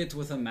covering it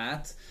with a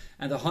mat,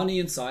 and the honey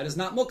inside is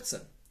not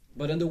muktzah.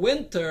 But in the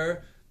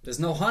winter, there's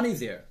no honey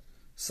there.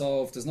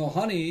 So if there's no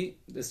honey,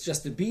 it's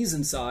just the bees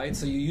inside.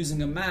 So you're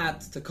using a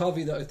mat to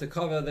cover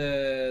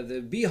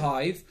the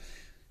beehive,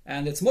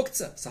 and it's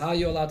muktzah. So how are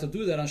you allowed to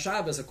do that on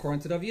Shabbos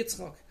according to Rav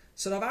Yitzchak?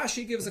 So Rav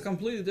Ashi gives a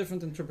completely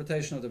different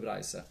interpretation of the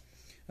Brisa.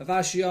 Rav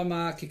Ashi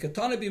Yama ki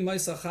katana bi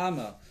ma'isa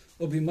chama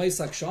or bi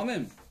ma'isa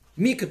kshamim.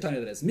 Mi katana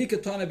that is. Mi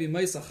katana bi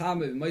ma'isa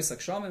chama bi ma'isa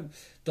kshamim.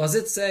 Does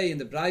it say in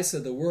the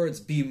Brisa the words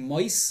bi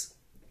mois,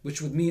 which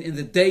would mean in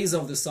the days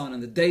of the sun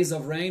and the days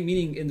of rain,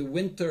 meaning in the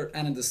winter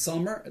and in the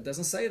summer? It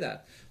doesn't say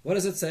that. What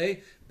does it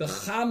say?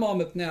 B'chama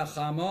mipnei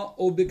achama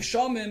o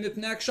b'kshamim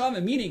mipnei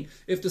akshamim. Meaning,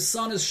 if the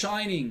sun is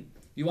shining,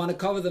 you want to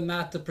cover the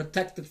mat to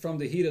protect it from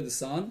the heat of the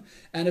sun,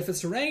 and if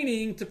it's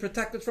raining, to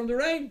protect it from the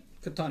rain.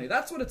 Katani.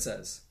 That's what it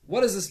says.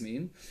 What does this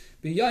mean?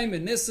 B'yayim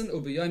Nisan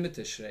or b'yayim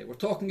Tishrei. We're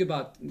talking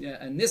about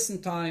a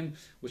Nisan time,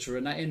 which we're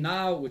in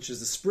now, which is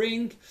the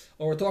spring,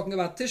 or we're talking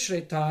about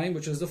Tishrei time,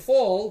 which is the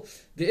fall.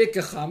 The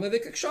ikechama, the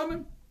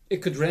ikechshamim.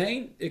 It could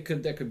rain.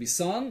 There could be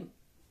sun,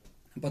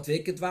 but the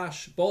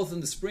ikedvash, both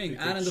in the spring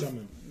and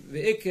in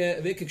the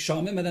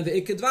ikechshamim, and then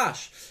the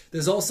ikedvash.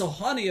 There's also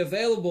honey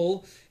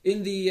available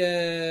in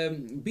the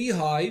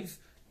beehive.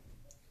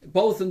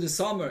 Both in the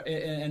summer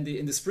and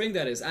in the spring,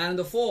 that is, and in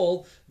the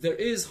fall, there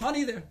is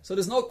honey there. So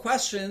there's no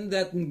question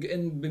that in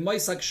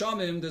B'maisak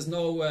Shamim there's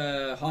no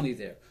honey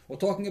there. We're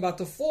talking about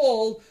the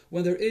fall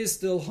when there is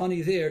still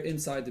honey there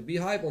inside the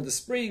beehive, or the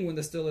spring when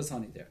there still is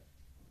honey there.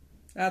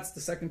 That's the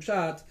second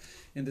shot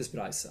in this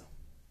Brisa.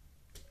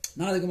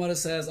 Now the Gemara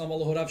says,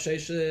 Amalahu Rav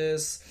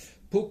Sheishis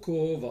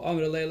Puku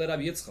v'Amr Leila Rav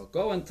Yitzchak.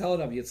 Go and tell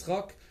Rav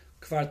Yitzchak,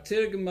 Kvar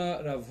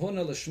Tirgma Rav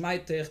Huna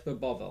l'Shmaitech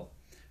beBavel.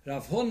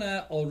 Rav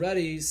Huna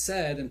already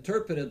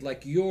interpreted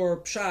like your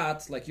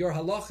pshat, like your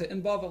halacha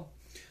in Bavel.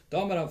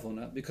 Dama Rav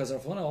Huna, because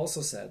Rav Huna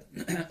also said,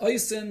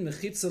 Oisin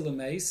mechitza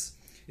lemeis,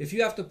 if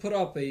you have to put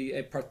up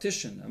a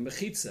partition, a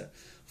mechitza,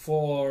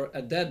 for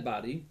a dead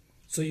body,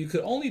 so you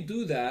could only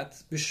do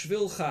that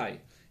b'shvil chai,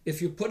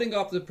 if you're putting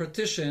up the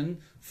partition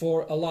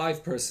for a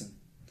live person.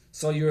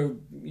 So you're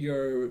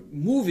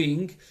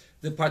moving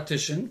the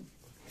partition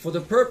for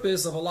the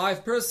purpose of a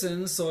live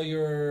person, so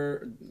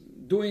you're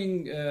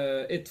doing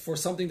it for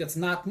something that's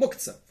not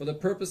muktzah, for the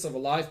purpose of a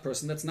live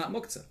person that's not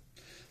muktzah.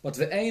 But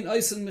ve'ein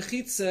oisen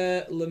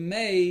mechitza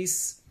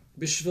lemeis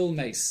b'shvil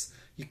meis.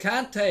 You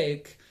can't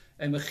take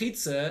a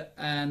mechitza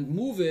and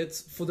move it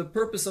for the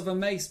purpose of a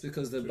mace,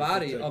 because the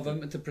body of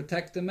to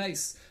protect the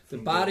mace. The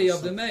body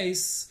of the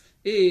mace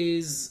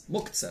is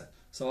muktzah.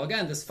 So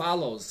again, this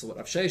follows. So what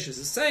Rav Sheishis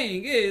is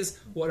saying is,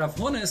 what Rav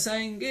Huna is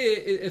saying,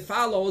 it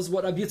follows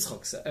what Rav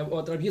Yitzchak said.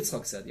 What Rav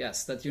Yitzchak said,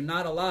 yes, that you're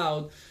not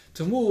allowed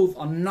to move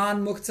a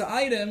non-muktzah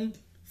item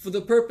for the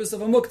purpose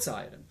of a muktzah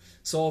item.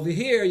 So over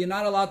here, you're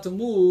not allowed to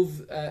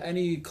move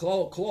any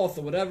cloth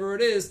or whatever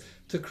it is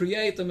to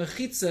create a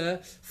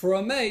mechitza for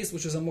a mace,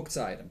 which is a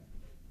muktzah item.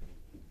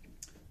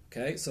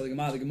 Okay, so the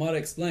Gemara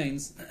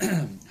explains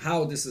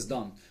how this is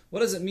done.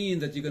 What does it mean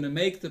that you're going to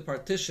make the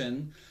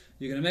partition?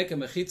 You're going to make a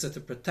mechitza to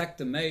protect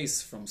the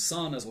mace from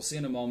sun, as we'll see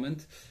in a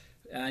moment,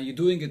 and you're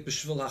doing it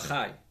b'shvil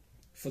hachai,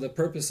 for the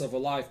purpose of a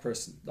live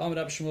person.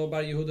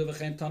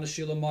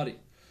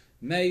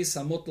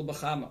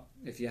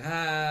 If you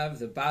have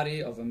the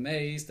body of a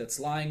mace that's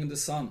lying in the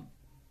sun,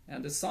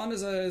 and the sun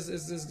is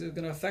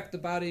going to affect the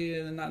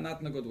body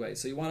not in a good way,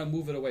 so you want to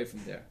move it away from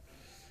there.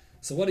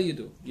 So what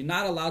do? You're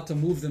not allowed to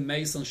move the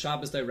mace on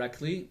Shabbos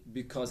directly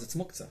because it's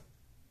muktzah.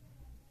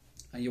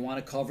 And you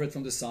want to cover it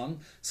from the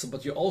sun. So,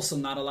 but you're also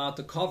not allowed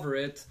to cover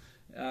it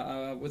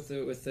with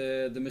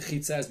the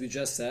mechitza, as we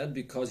just said,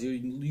 because you're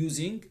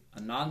using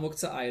a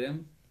non-muktzah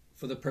item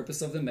for the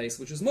purpose of the mace,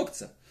 which is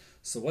muktzah.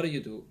 So what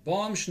do?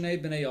 Bam shnei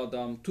bnei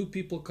adam, two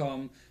people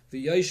come,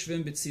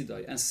 v'yoshvim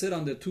b'tzidai, and sit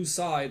on the two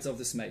sides of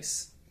this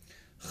mace.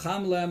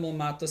 Cham lehem ol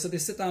mata, so they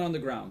sit down on the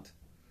ground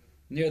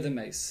near the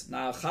mace.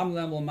 Now cham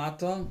lehem ol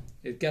mata,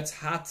 it gets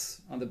hot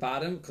on the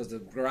bottom because the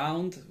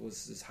ground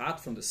is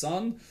hot from the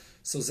sun.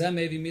 So zeh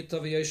maybe mita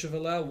v'yoshev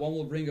aleh, one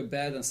will bring a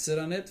bed and sit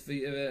on it,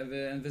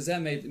 and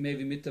v'zeh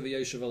maybe mita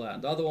v'yoshev aleh,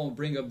 and the other one will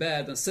bring a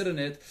bed and sit on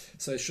it,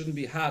 so it shouldn't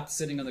be hot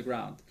sitting on the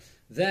ground.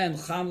 Then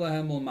cham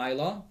lehem ol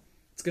maila,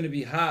 it's going to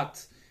be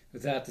hot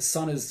that the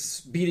sun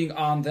is beating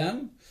on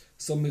them.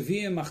 So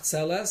meviim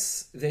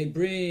machzeles, they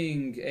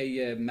bring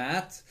a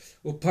mat,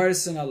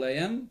 uparsin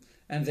aleim,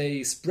 and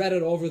they spread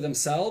it over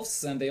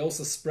themselves, and they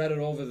also spread it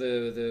over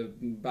the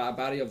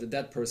body of the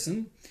dead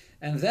person.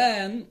 And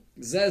then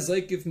this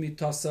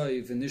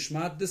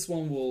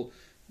one will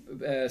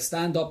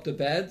stand up the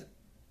bed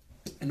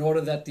in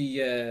order that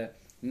the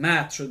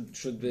mat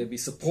should be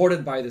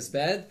supported by this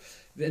bed.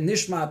 The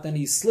nishmat, then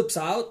he slips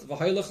out,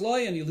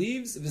 and he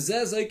leaves. And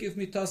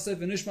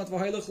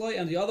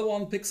the other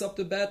one picks up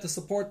the bed to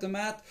support the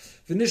mat,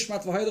 and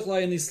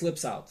he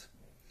slips out.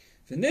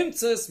 And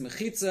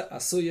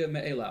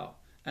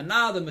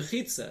now the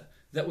mechitza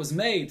that was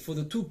made for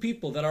the two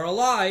people that are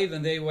alive,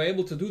 and they were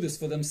able to do this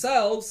for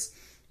themselves,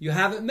 you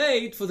have it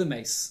made for the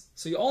mace.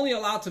 So you're only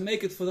allowed to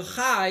make it for the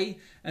chai,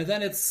 and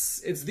then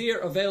it's there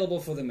available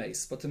for the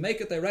mace. But to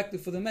make it directly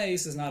for the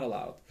mace is not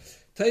allowed.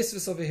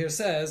 Tosfos over here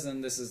says,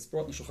 and this is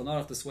brought in Shulchan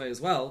Aruch this way as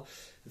well,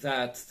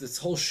 that this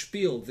whole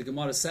spiel, the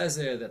Gemara says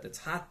here that it's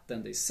hot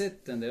and they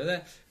sit and they're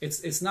there.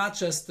 It's not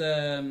just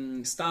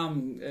stam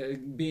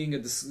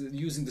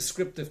using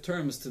descriptive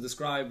terms to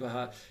describe.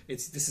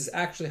 This is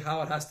actually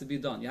how it has to be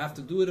done. You have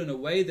to do it in a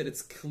way that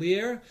it's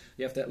clear.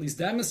 You have to at least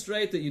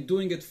demonstrate that you're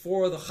doing it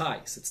for the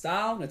chai. Sits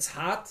down, it's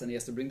hot, and he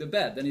has to bring the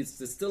bed. Then it's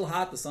still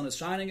hot, the sun is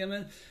shining him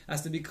in. It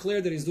has to be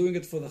clear that he's doing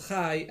it for the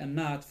chai and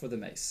not for the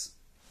mace.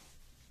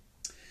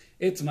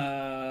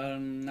 Itmar,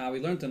 now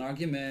we learned an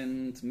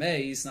argument,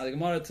 mace. Now the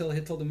Gemara till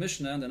the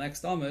Mishnah, and the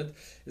next Amud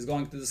is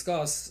going to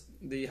discuss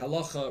the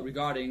halacha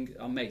regarding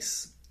a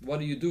mace.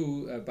 What do you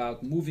do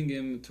about moving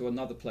him to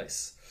another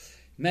place?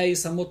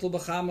 Mace, hamutul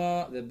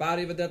b'chama, the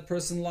body of a dead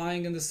person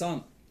lying in the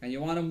sun, and you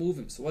want to move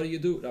him. So what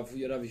do? Rav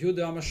Yehuda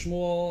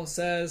Amashmuel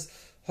says,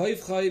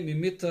 hoivchai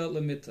mimita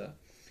lemita.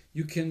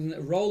 You can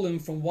roll him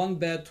from one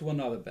bed to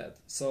another bed.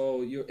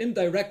 So you're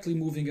indirectly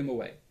moving him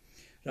away.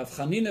 Rav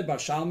Chanina bar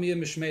Shalmiya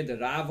mishmei de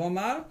Rav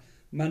Amar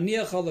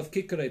maniach olav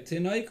kikarei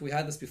tinoik. We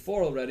had this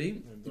before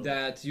already,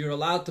 that you're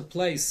allowed to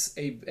place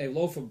a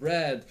loaf of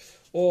bread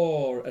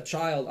or a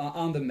child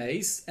on the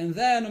mace, and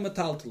then a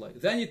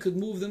metaltaloi. Then you could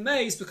move the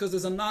mace because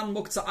there's a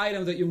non-muktzah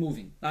item that you're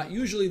moving. Now,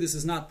 usually this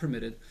is not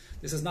permitted.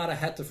 This is not a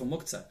heter for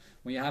muktzah.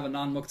 When you have a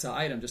non-muktzah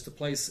item, just to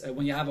place,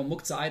 when you have a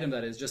muktzah item,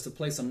 that is, just to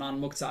place a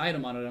non-muktzah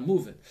item on it and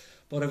move it.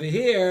 But over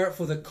here,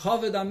 for the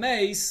kavod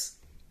mace,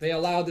 they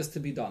allow this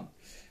to be done.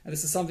 And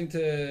this is something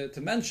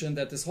to mention,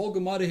 that this whole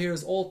Gemara here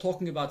is all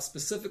talking about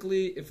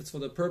specifically if it's for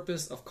the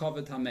purpose of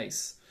kavod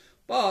hameis.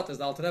 But, as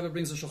the Alter Rebbe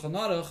brings the Shulchan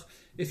Aruch,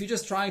 if you're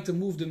just trying to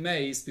move the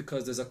mace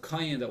because there's a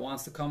kohen that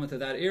wants to come into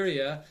that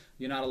area,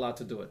 you're not allowed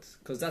to do it.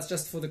 Because that's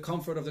just for the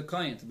comfort of the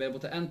kohen, to be able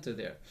to enter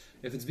there.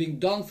 If it's being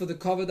done for the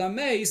kavod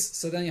hameis,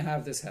 so then you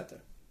have this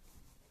heter.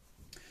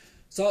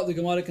 So the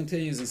Gemara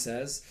continues and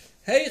says,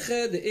 if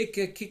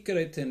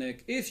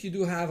you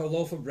do have a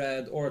loaf of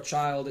bread or a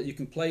child that you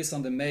can place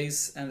on the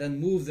mace and then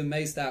move the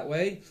mace that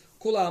way,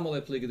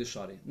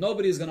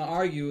 nobody is going to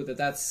argue that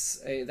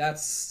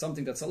that's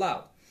something that's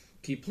allowed.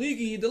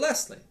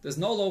 There's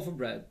no loaf of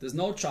bread, there's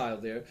no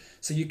child there,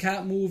 so you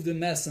can't move the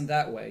mess in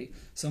that way.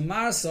 So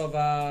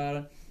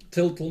marsavar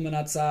tiltul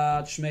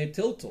menatzat shmei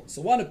tiltul.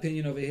 So one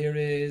opinion over here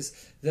is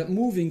that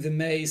moving the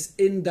mace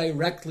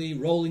indirectly,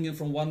 rolling it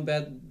from one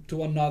bed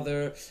to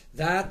another,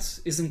 that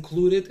is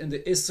included in the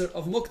isser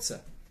of muktzah.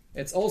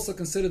 It's also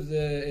considered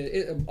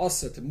the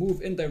usser to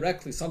move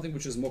indirectly something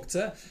which is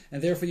muktzah,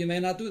 and therefore you may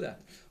not do that.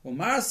 And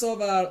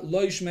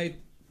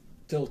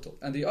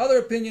the other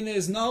opinion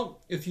is, no,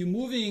 if you're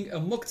moving a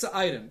muktzah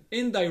item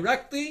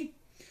indirectly,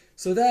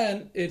 so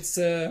then it's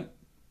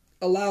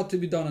allowed to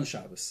be done on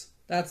Shabbos.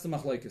 That's the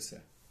machlokes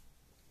here.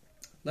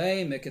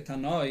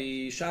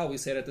 Shall we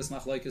say that this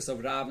machlokes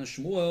of Rav and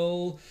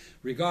Shmuel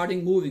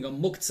regarding moving a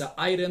muktzah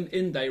item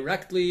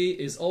indirectly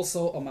is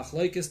also a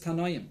machlokes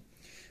tanoim?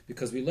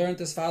 Because we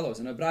learned as follows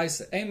in a brayse: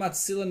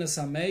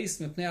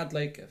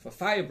 if a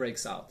fire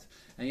breaks out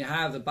and you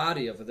have the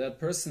body of a dead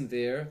person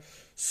there,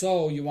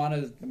 so you want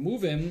to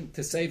move him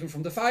to save him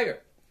from the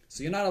fire,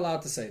 so you're not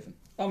allowed to save him.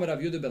 Omer Rav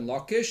Yehuda ben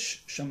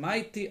Lakish,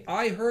 Shemaiti,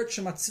 I heard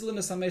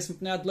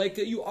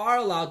you are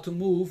allowed to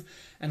move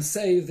and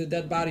save the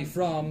dead body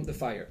from the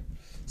fire.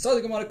 So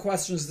the Gemara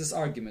questions this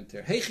argument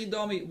here. Hey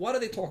Chidomi, what are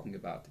they talking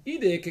about?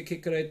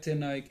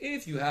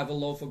 If you have a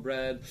loaf of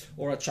bread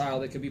or a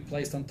child that can be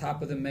placed on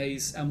top of the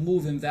mace and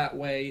move him that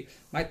way,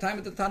 my time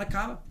at the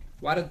Tanakama.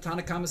 Why did the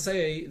Tanakama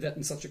say that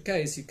in such a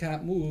case you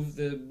can't move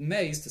the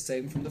mace to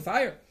save him from the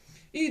fire?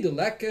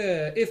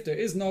 If there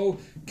is no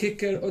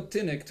kicker or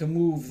tinnik to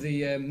move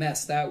the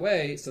mess that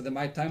way, so then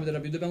my time with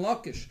Rabbi Yehuda ben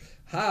Lakish.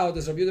 How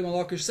does Rabbi Yehuda ben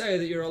Lakish say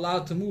that you're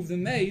allowed to move the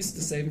mace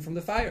to save him from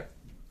the fire?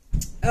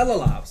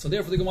 Elalav. So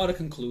therefore the Gemara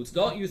concludes,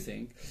 don't you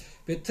think,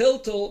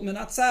 Betiltul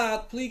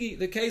minatzat pligi,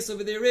 the case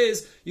over there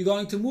is, you're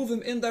going to move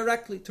him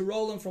indirectly, to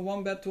roll him from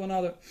one bed to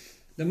another.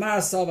 The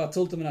Marasava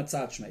tiltul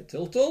minatzat shmei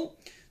tiltul.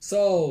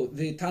 So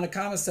the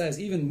Tanakama says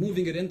even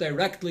moving it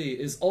indirectly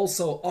is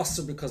also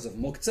also because of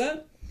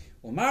muktzeh.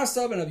 Or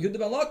Marasava and Rabbi Yehuda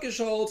ben Lakish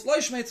holds, lo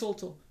shmei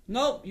tiltul.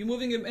 No, you're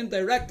moving him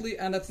indirectly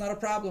and that's not a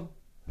problem.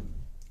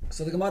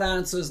 So the Gemara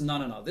answers,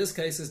 no. This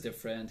case is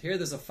different. Here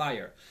there's a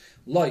fire.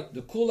 Like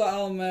the kula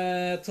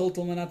alme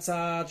tiltul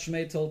menatzat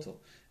shmei tiltul.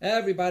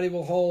 Everybody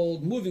will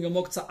hold moving a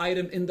muktzah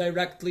item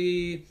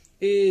indirectly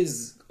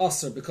is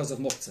usher because of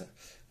muktzah.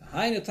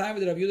 Behind the time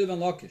of the Rabbi Yehuda ben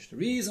Lakish, the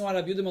reason why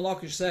Rabbi Yehuda ben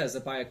Lakish says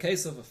that by a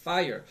case of a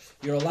fire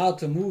you're allowed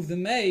to move the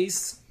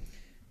mace,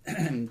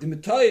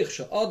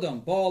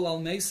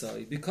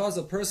 because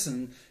a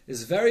person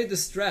is very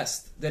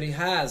distressed that he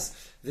has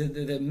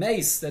the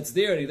mace that's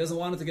there, he doesn't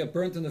want it to get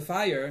burnt in the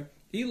fire.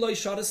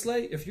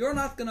 If you're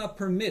not going to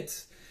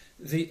permit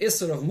the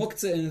isser of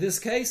muktzah in this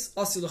case,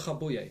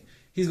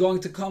 he's going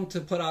to come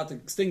to put out to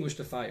extinguish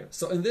the fire.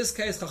 So in this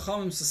case,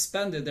 Chachamim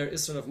suspended their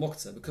isser of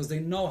muktzah because they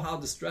know how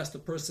distressed the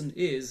person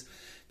is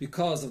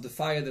because of the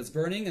fire that's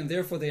burning, and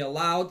therefore they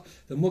allowed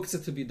the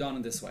muktzah to be done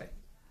in this way.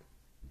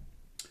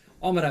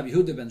 Amar Rabbi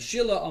Yehuda ben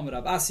Shila, Amar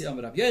Rabbi Asi,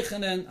 Amar Rabbi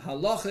Yechanan,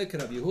 Halachik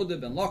Rabbi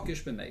Yehuda ben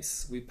Lakish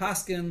b'meis. We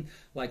paskin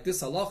like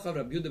this halacha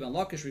Rabbi Yehuda ben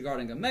Lakish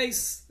regarding a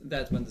mace,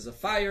 that when there's a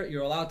fire,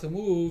 you're allowed to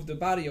move the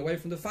body away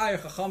from the fire.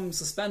 Chacham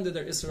suspended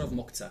their isser of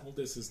muktzah. All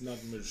this is not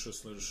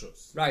mirshus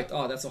l'rishus. Right.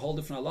 Oh, that's a whole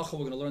different halacha.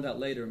 We're going to learn that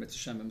later in Mitzvah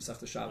Shem and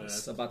Masechta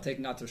Shabbos about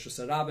taking out Rosh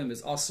Hashanah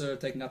is aser,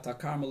 taking out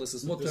Karmelis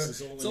is mutter.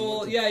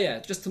 So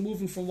just to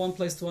move him from one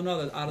place to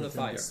another out of the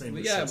fire. Within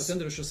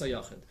the Rosh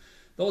Hashanah.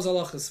 Those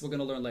halachas we're going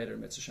to learn later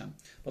in Mitzvah Shem.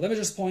 But let me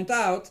just point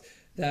out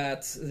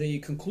that the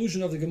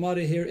conclusion of the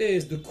Gemara here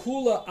is the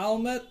kula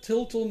alma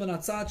tiltul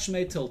menatzat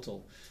shmei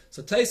tiltul.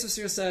 So Taisus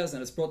here says,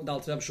 and it's brought in the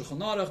Alter Rebbe Shulchan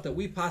Aruch, that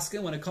we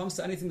paskin when it comes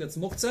to anything that's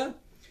muktzah,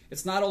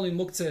 it's not only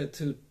muktzah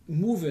to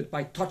move it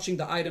by touching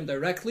the item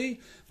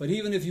directly, but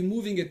even if you're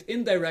moving it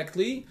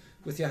indirectly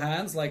with your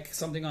hands, like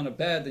something on a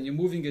bed, and you're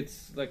moving it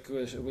like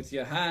with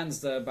your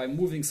hands by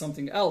moving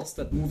something else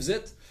that moves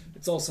it,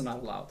 it's also not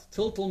allowed.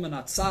 Tiltul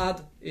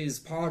menatzad is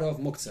part of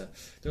muktzah.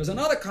 There's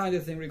another kind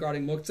of thing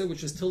regarding muktzah,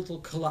 which is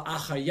tiltul kala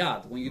achar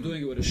yad, when you're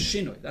doing it with a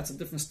shinoi. That's a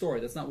different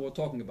story. That's not what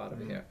we're talking about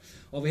over here.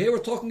 Over here, we're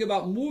talking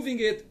about moving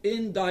it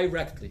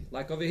indirectly.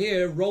 Like over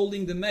here,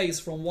 rolling the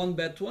mace from one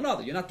bed to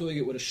another. You're not doing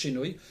it with a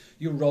shinoi.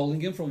 You're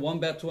rolling it from one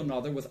bed to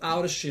another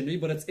without a shinoi,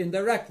 but it's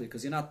indirectly,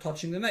 because you're not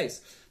touching the mace.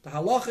 The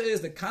halacha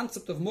is the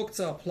concept of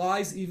muktzah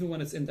applies even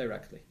when it's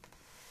indirectly.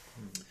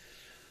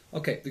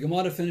 Okay, the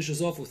Gemara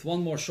finishes off with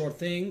one more short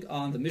thing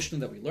on the Mishnah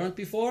that we learned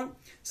before.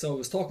 So it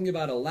was talking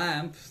about a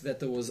lamp that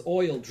there was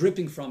oil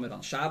dripping from it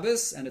on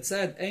Shabbos, and it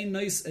said, "Ein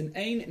ne'oisin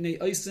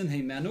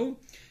heimenu."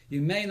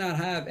 You may not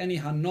have any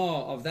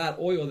hana of that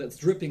oil that's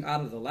dripping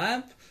out of the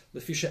lamp,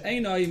 lefisha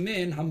einai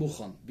min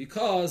hamuchan,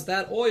 because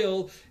that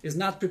oil is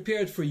not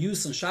prepared for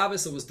use on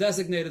Shabbos. It was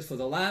designated for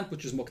the lamp,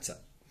 which is muktzah.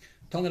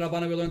 Tana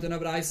Rabbana, we learned in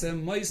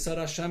Abraisem,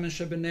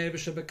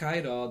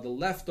 the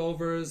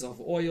leftovers of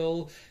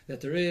oil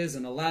that there is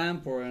in a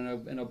lamp or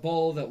in a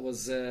bowl that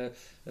was a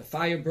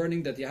fire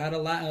burning, that you had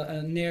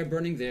a nair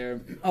burning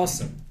there.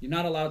 Also, you're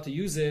not allowed to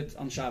use it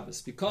on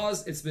Shabbos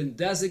because it's been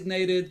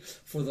designated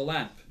for the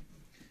lamp.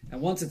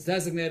 And once it's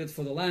designated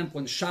for the lamp,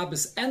 when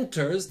Shabbos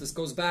enters, this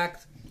goes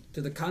back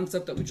to the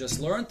concept that we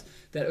just learned,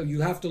 that you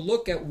have to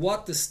look at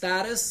what the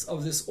status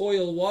of this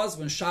oil was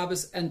when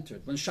Shabbos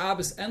entered. When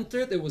Shabbos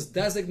entered, it was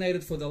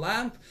designated for the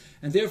lamp,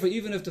 and therefore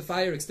even if the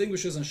fire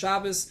extinguishes on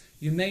Shabbos,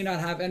 you may not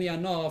have any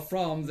anah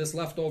from this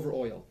leftover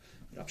oil.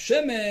 Rab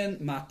Shimon,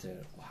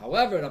 mater.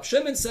 However, Rab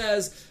Shimon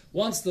says,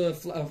 once the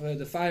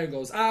fire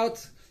goes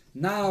out,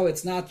 now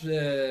it's not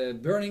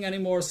burning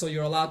anymore, so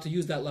you're allowed to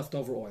use that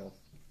leftover oil.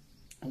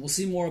 And we'll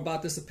see more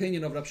about this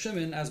opinion of Rab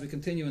Shimon as we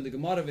continue in the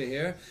Gemara over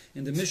here,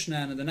 in the Mishnah,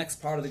 and in the next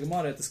part of the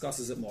Gemara it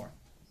discusses it more.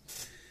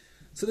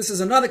 So this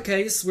is another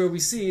case where we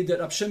see that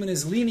Rab Shimon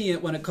is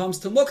lenient when it comes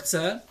to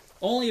muktzah.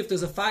 Only if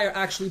there's a fire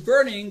actually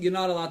burning, you're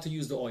not allowed to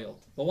use the oil.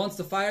 But once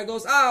the fire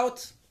goes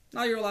out,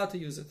 now you're allowed to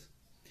use it.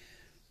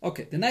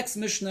 Okay, the next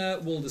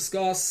Mishnah will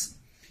discuss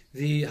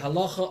the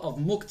halacha of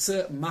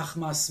muktzah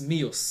machmas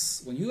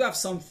mius. When you have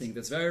something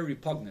that's very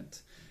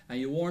repugnant, and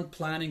you weren't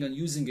planning on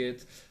using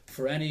it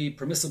for any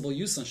permissible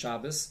use on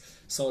Shabbos,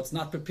 so it's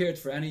not prepared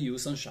for any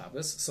use on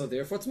Shabbos, so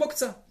therefore it's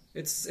muktzah.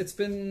 It's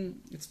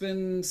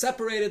been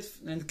separated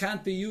and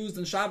can't be used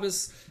on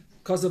Shabbos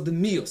because of the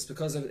mius,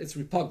 because of it's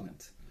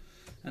repugnant.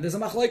 And there's a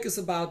machlokes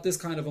about this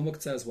kind of a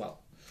muktzah as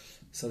well.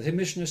 So the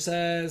Mishnah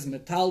says,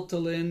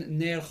 metaltalin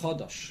ner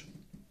chodosh.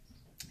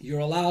 You're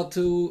allowed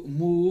to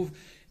move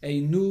a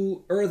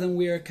new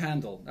earthenware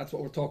candle. That's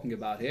what we're talking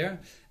about here.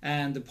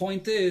 And the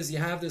point is, you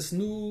have this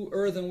new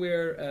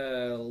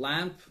earthenware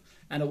lamp,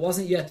 and it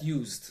wasn't yet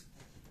used.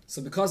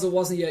 So because it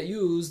wasn't yet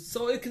used,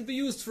 so it can be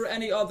used for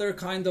any other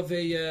kind of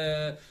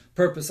a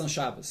purpose on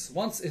Shabbos.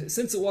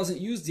 Since it wasn't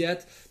used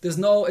yet, it's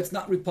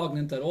not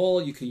repugnant at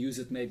all. You can use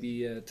it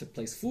maybe to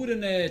place food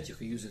in it. You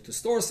can use it to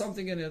store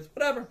something in it,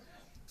 whatever.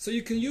 So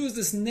you can use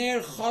this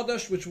ner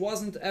chodosh, which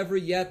wasn't ever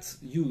yet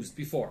used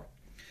before.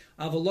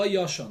 Avalo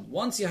yashon.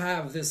 Once you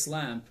have this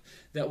lamp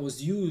that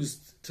was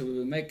used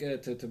to make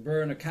to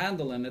burn a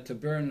candle in it, to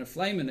burn a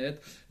flame in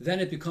it, then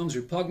it becomes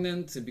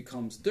repugnant. It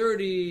becomes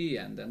dirty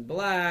and then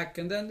black,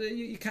 and then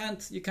you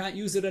can't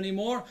use it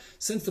anymore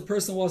since the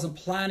person wasn't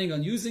planning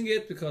on using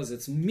it because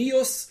it's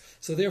mius.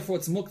 So therefore,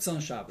 it's muktzah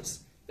on Shabbos.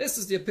 This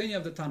is the opinion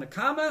of the Tanna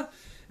Kama,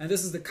 and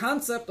this is the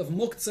concept of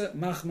muktzah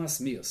machmas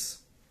mius.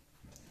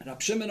 Rab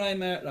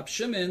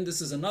Shimon, this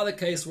is another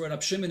case where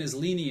Rab Shimon is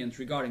lenient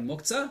regarding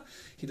muktzah.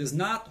 He does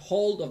not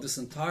hold of this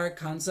entire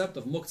concept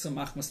of muktzah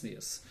machmas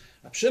miyas.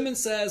 Rab Shimon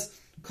says,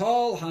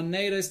 Kol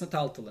haneres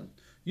metaltalin.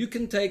 You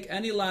can take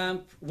any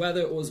lamp, whether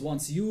it was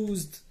once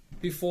used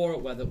before,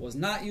 whether it was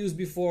not used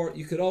before.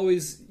 You could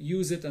always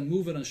use it and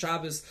move it on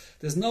Shabbos.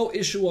 There's no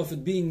issue of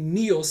it being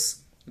mios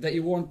that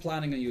you weren't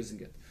planning on using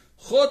it.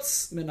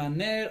 Chutz min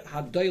haner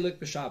hadoilik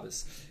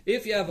b'Shabbos.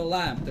 If you have a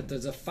lamp that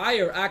there's a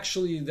fire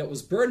actually that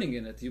was burning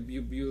in it, you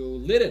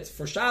lit it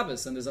for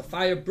Shabbos, and there's a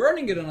fire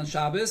burning it on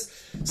Shabbos,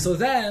 so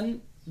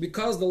then,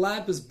 because the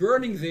lamp is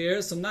burning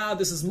there, so now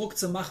this is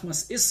muktzah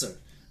machmas isser.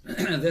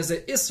 There's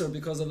an isser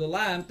because of the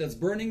lamp that's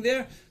burning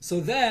there, so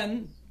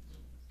then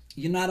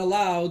you're not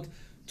allowed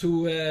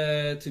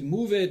to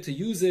move it, to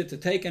use it, to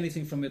take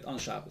anything from it on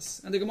Shabbos.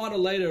 And the Gemara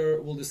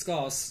later will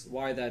discuss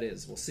why that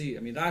is. We'll see.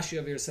 I mean, Rashi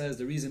over here says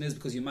the reason is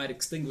because you might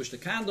extinguish the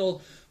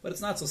candle, but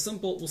it's not so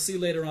simple. We'll see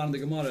later on in the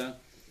Gemara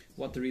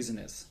what the reason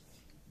is.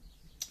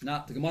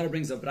 Now, the Gemara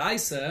brings a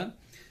braisa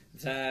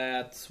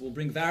that will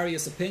bring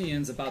various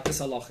opinions about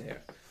this halacha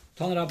here.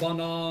 Ton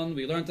Rabbanon,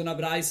 we learned in a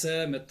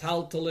braisa,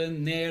 metaltalin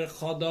ner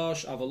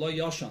chodosh avalo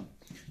yoshan.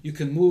 You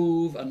can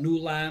move a new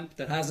lamp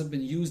that hasn't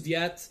been used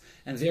yet,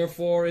 and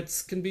therefore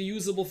it can be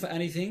usable for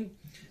anything,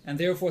 and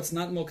therefore it's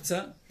not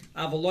muktzah.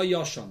 Avalo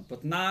yoshan,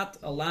 but not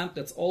a lamp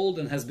that's old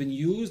and has been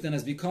used and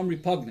has become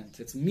repugnant.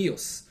 It's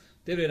mius.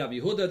 Divrei Rabbi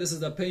Yehuda, this is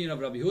the opinion of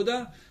Rabbi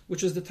Yehuda,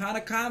 which is the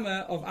Tanna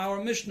Kama of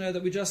our Mishnah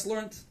that we just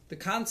learned, the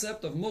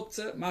concept of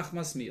muktzah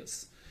machmas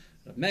mius.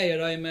 Rab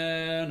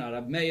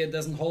Meir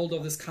doesn't hold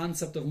of this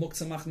concept of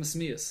muktzah machmas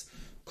mius.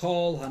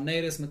 Kol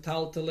haneres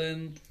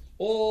metaltalin.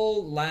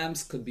 All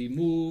lamps could be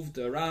moved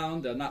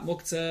around. They're not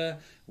muktzah,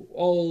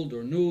 old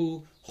or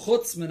new.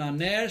 Chutz min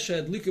haner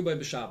she'adliku by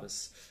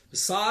b'Shabbos.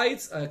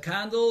 Besides a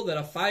candle that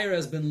a fire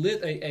has been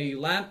lit, a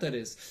lamp that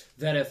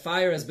a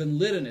fire has been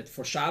lit in it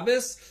for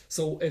Shabbos.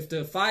 So if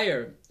the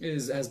fire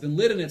has been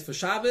lit in it for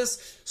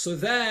Shabbos, so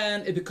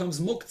then it becomes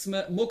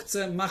muktzah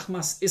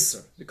machmas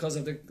isser because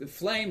of the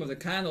flame of the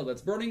candle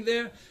that's burning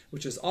there,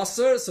 which is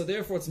asser. So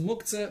therefore, it's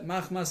muktzah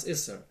machmas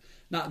isser.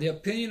 Now, the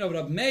opinion of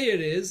Rab Meir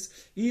is,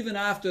 even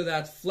after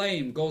that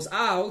flame goes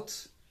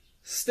out,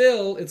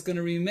 still it's going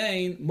to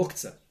remain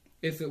muktzah.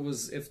 If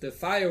the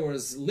fire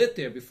was lit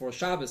there before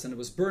Shabbos and it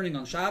was burning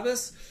on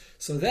Shabbos,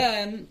 so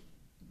then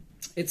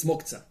it's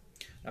muktzah.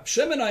 Rab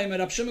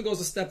Shimon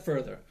goes a step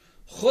further.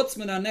 Chutz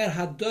min haner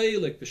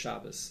hadoilik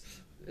b'Shabbos.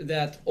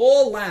 That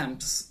all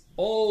lamps,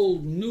 all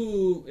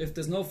new, if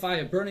there's no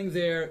fire burning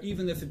there,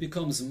 even if it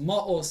becomes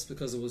ma'os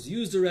because it was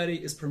used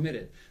already, is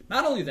permitted.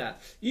 Not only that,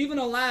 even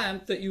a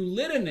lamp that you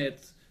lit in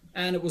it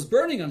and it was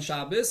burning on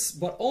Shabbos,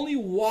 but only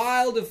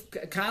while the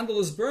candle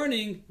is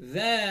burning,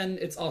 then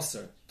it's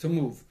asr to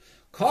move.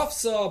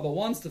 Kafsa, but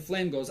once the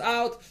flame goes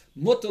out,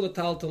 mutal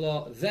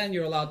taltala, then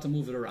you're allowed to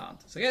move it around.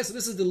 So yes, so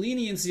this is the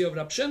leniency of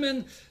Rab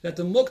Shimon, that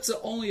the muktzah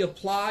only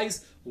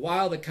applies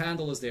while the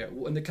candle is there.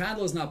 When the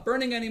candle is not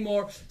burning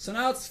anymore, so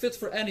now it's fit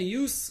for any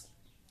use,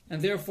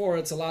 and therefore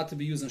it's allowed to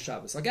be used on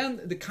Shabbos.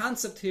 Again, the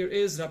concept here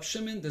is Rab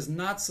Shimon does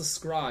not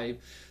subscribe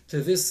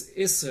to this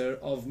isser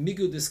of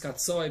migud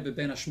iskatzoi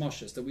beben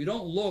hashmoshes, that we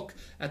don't look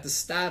at the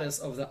status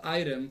of the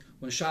item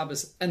when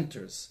Shabbos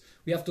enters.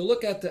 We have to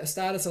look at the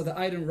status of the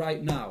item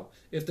right now.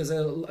 If there's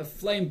a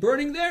flame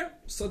burning there,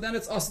 so then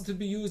it's also to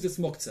be used, it's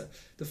muktzah.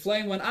 The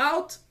flame went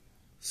out,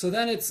 so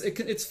then it's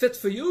fit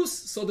for use,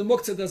 so the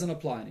muktzah doesn't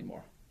apply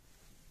anymore.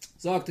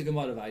 Zog the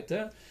Gemara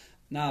weiter.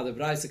 Now the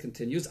Braisa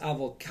continues.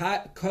 Avol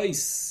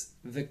kois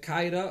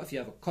v'kaira, if you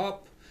have a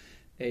cup,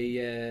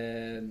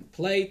 a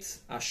plate,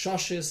 a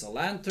shoshis, a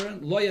lantern,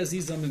 lo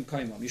yazizam im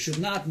kaimam. You should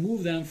not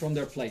move them from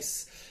their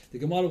place. The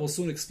Gemara will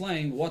soon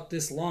explain what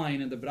this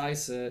line in the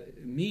Braisa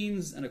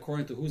means and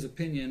according to whose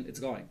opinion it's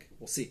going.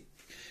 We'll see.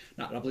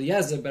 Now, Rabbi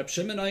Eliezer, Rab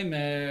Shimon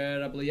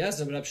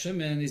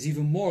is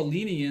even more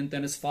lenient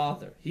than his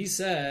father. He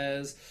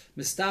says,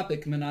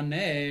 "Mistapik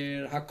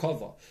menaner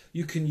hakova."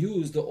 You can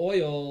use the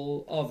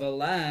oil of a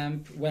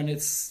lamp when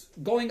it's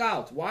going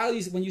out.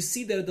 When you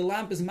see that the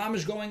lamp is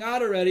mamish going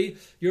out already,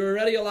 you're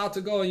already allowed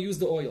to go and use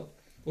the oil.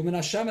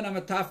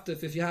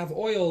 If you have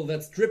oil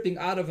that's dripping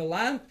out of a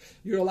lamp,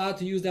 you're allowed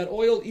to use that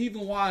oil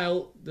even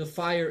while the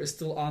fire is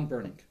still on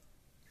burning.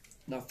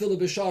 Now,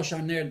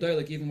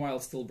 even while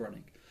it's still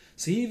burning.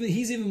 So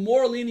he's even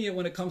more lenient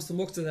when it comes to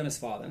muktzah than his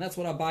father. And that's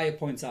what Abaye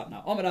points out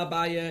now. Amar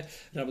Abaye,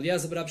 Rabbi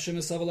Eliezer bar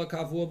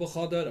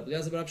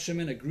Rab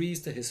Shimon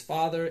agrees to his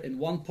father in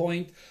one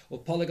point,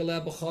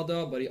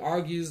 but he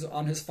argues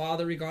on his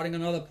father regarding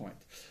another point.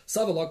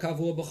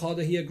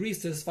 He agrees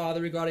to his father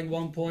regarding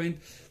one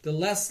point, the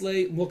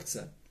lesle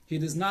muktzah. He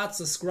does not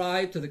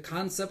subscribe to the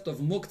concept of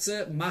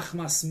muktzeh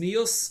machmas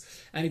mius,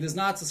 and he does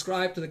not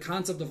subscribe to the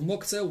concept of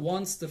muktzeh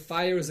once the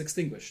fire is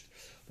extinguished.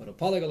 But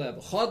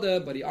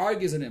he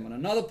argues in him on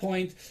another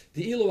point,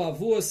 the ilu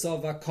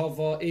avuasava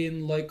kava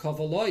in loy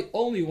kava loy,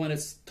 only when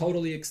it's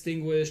totally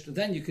extinguished,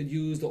 then you could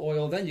use the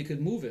oil, then you could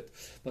move it.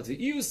 But the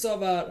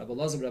iusava, Rabbi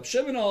Elazar Rab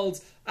Shimon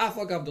holds,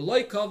 afagav the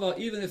loy kava,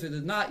 even if it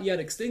is not yet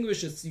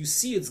extinguished, you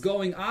see it's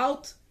going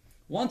out.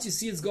 Once you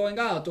see it's going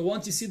out, or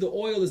once you see the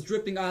oil is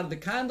dripping out of the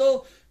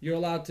candle, you're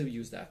allowed to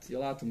use that.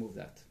 You're allowed to move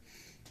that.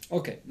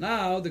 Okay,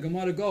 now the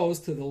Gemara goes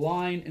to the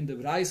line in the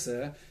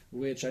Braise,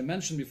 which I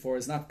mentioned before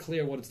is not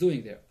clear what it's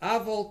doing there.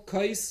 Aval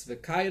kois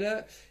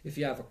v'kaira, if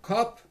you have a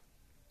cup,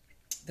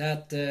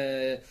 that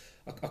a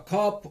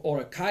cup or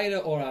a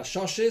kaira or a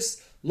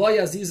shoshis, lo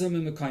yazizam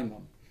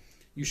imekaimam.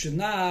 You should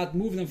not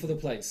move them from the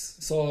place.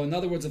 So in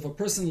other words, if a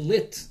person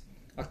lit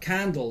a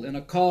candle in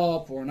a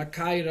cup or in a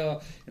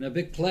kaira, in a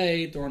big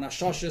plate, or in a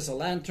shoshis, a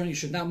lantern, you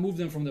should not move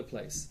them from their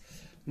place.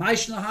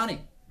 Maishnahani.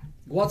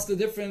 What's the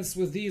difference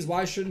with these?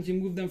 Why shouldn't you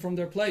move them from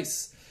their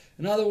place?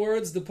 In other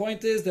words, the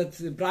point is that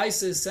the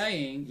Braisa is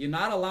saying you're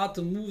not allowed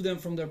to move them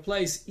from their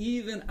place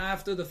even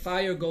after the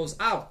fire goes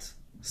out.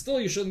 Still,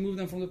 you shouldn't move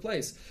them from the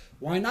place.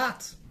 Why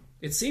not?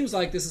 It seems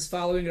like this is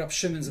following Rab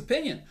Shimon's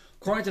opinion.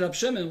 According to Rab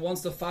Shimon,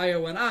 once the fire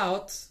went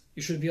out,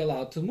 you should be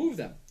allowed to move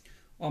them.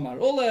 Omar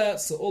Ule,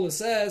 so Ule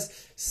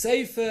says,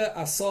 Seife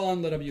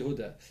Asan Rabbi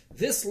Yehuda.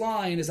 This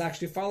line is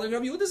actually following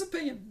Rabbi Yehuda's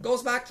opinion.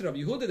 Goes back to Rabbi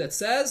Yehuda that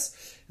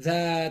says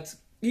that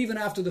even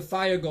after the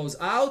fire goes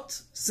out,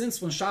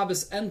 since when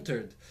Shabbos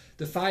entered,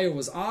 the fire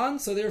was on,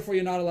 so therefore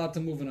you're not allowed to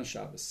move in on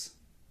Shabbos.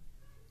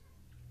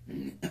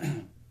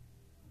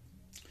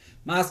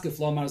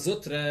 Maskeflo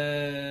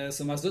Marzutre.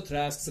 So Marzutre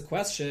asks a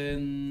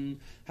question.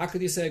 How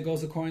could you say it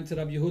goes according to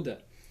Rabbi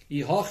Yehuda?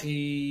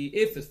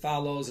 If it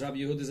follows Rabbi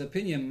Yehuda's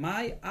opinion,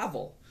 my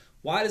aval.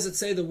 Why does it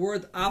say the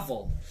word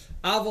aval?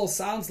 Aval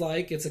sounds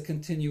like it's a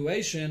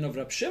continuation of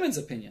Rab Shimon's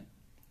opinion.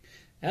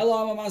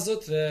 Elam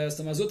Mazutre.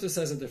 So Mazutre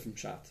says a different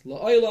pshat.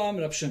 La'olam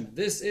Rab Shimon.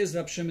 This is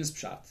Rab Shimon's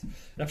pshat.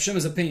 Rab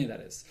Shimon's opinion,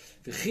 that is.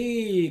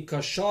 V'chi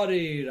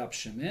kashari Rab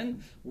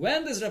Shimon.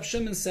 When does Rab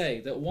Shimon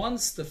say that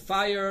once the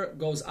fire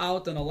goes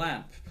out in a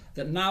lamp,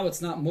 that now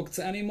it's not muktzah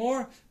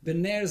anymore?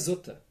 B'ner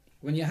zutta.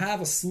 When you have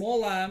a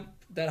small lamp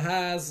that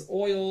has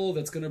oil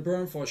that's going to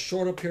burn for a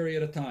shorter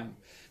period of time.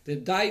 The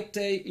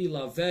daite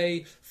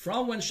ilave,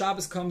 from when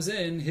Shabbos comes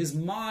in his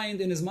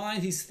mind,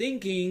 he's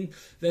thinking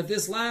that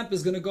this lamp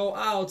is going to go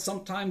out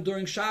sometime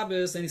during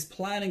Shabbos and he's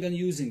planning on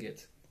using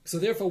it. So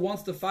therefore,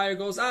 once the fire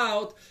goes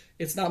out,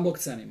 it's not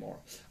muktzah anymore.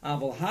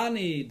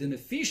 Avalhani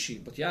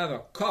dinefishi, but you have a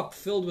cup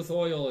filled with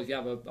oil, you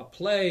have a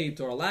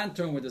plate or a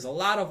lantern where there's a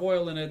lot of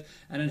oil in it,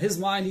 and in his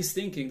mind he's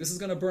thinking, this is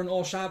going to burn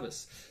all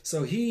Shabbos.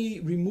 So he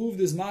removed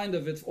his mind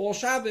of it all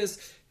Shabbos.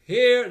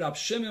 Here, Rab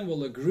Shimon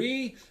will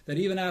agree that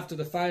even after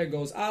the fire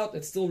goes out,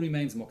 it still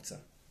remains muktzah.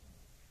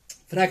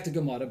 Fragt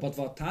Gemara, but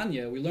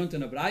Vatanya, we learned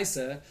in a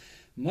Braise,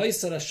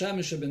 Moisar Hashem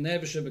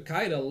shebenevishe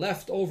bekaira,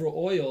 leftover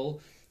oil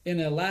in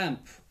a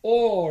lamp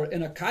or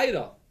in a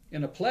kaira,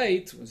 in a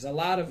plate. There's a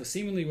lot of,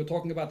 seemingly we're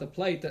talking about the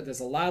plate, that there's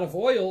a lot of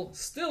oil,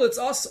 still it's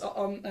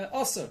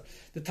aser.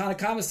 The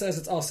Tanakama says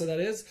it's aser, that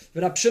is,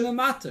 but Rab Shimon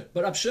matter.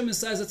 But Rab Shimon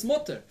says it's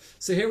mutter.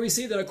 So here we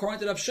see that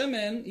according to Rab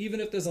Shimon, even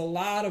if there's a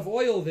lot of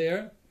oil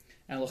there,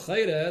 and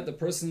l'chayre, the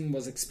person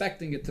was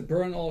expecting it to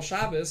burn all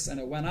Shabbos, and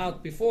it went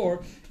out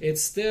before,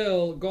 it's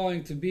still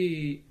going to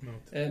be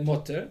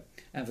mutter.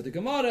 And for the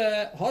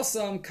Gemara,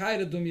 Hossam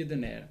kaira dum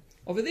yedener.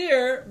 Over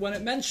there, when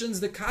it mentions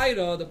the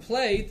kaira, the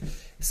plate,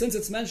 since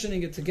it's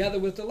mentioning it together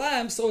with the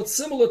lamp, so it's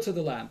similar to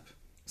the lamp.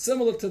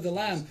 Similar to the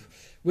lamp,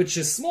 which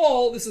is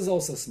small, this is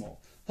also small.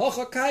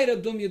 Hocha kaira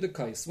dum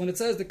yedekais. When it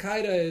says the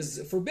kaira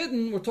is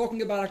forbidden, we're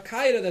talking about a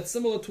kaira that's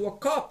similar to a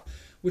cup,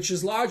 which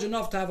is large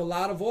enough to have a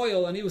lot of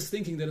oil, and he was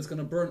thinking that it's going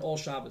to burn all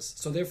Shabbos.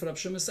 So therefore, Rab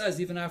Shimon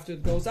says, even after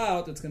it goes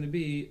out, it's going to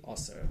be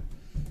aser.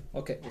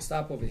 Okay, we'll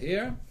stop over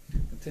here.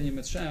 Continue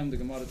with Shem, the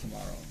Gemara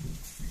tomorrow.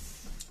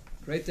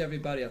 Great to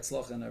everybody,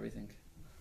 Atzlocha and everything.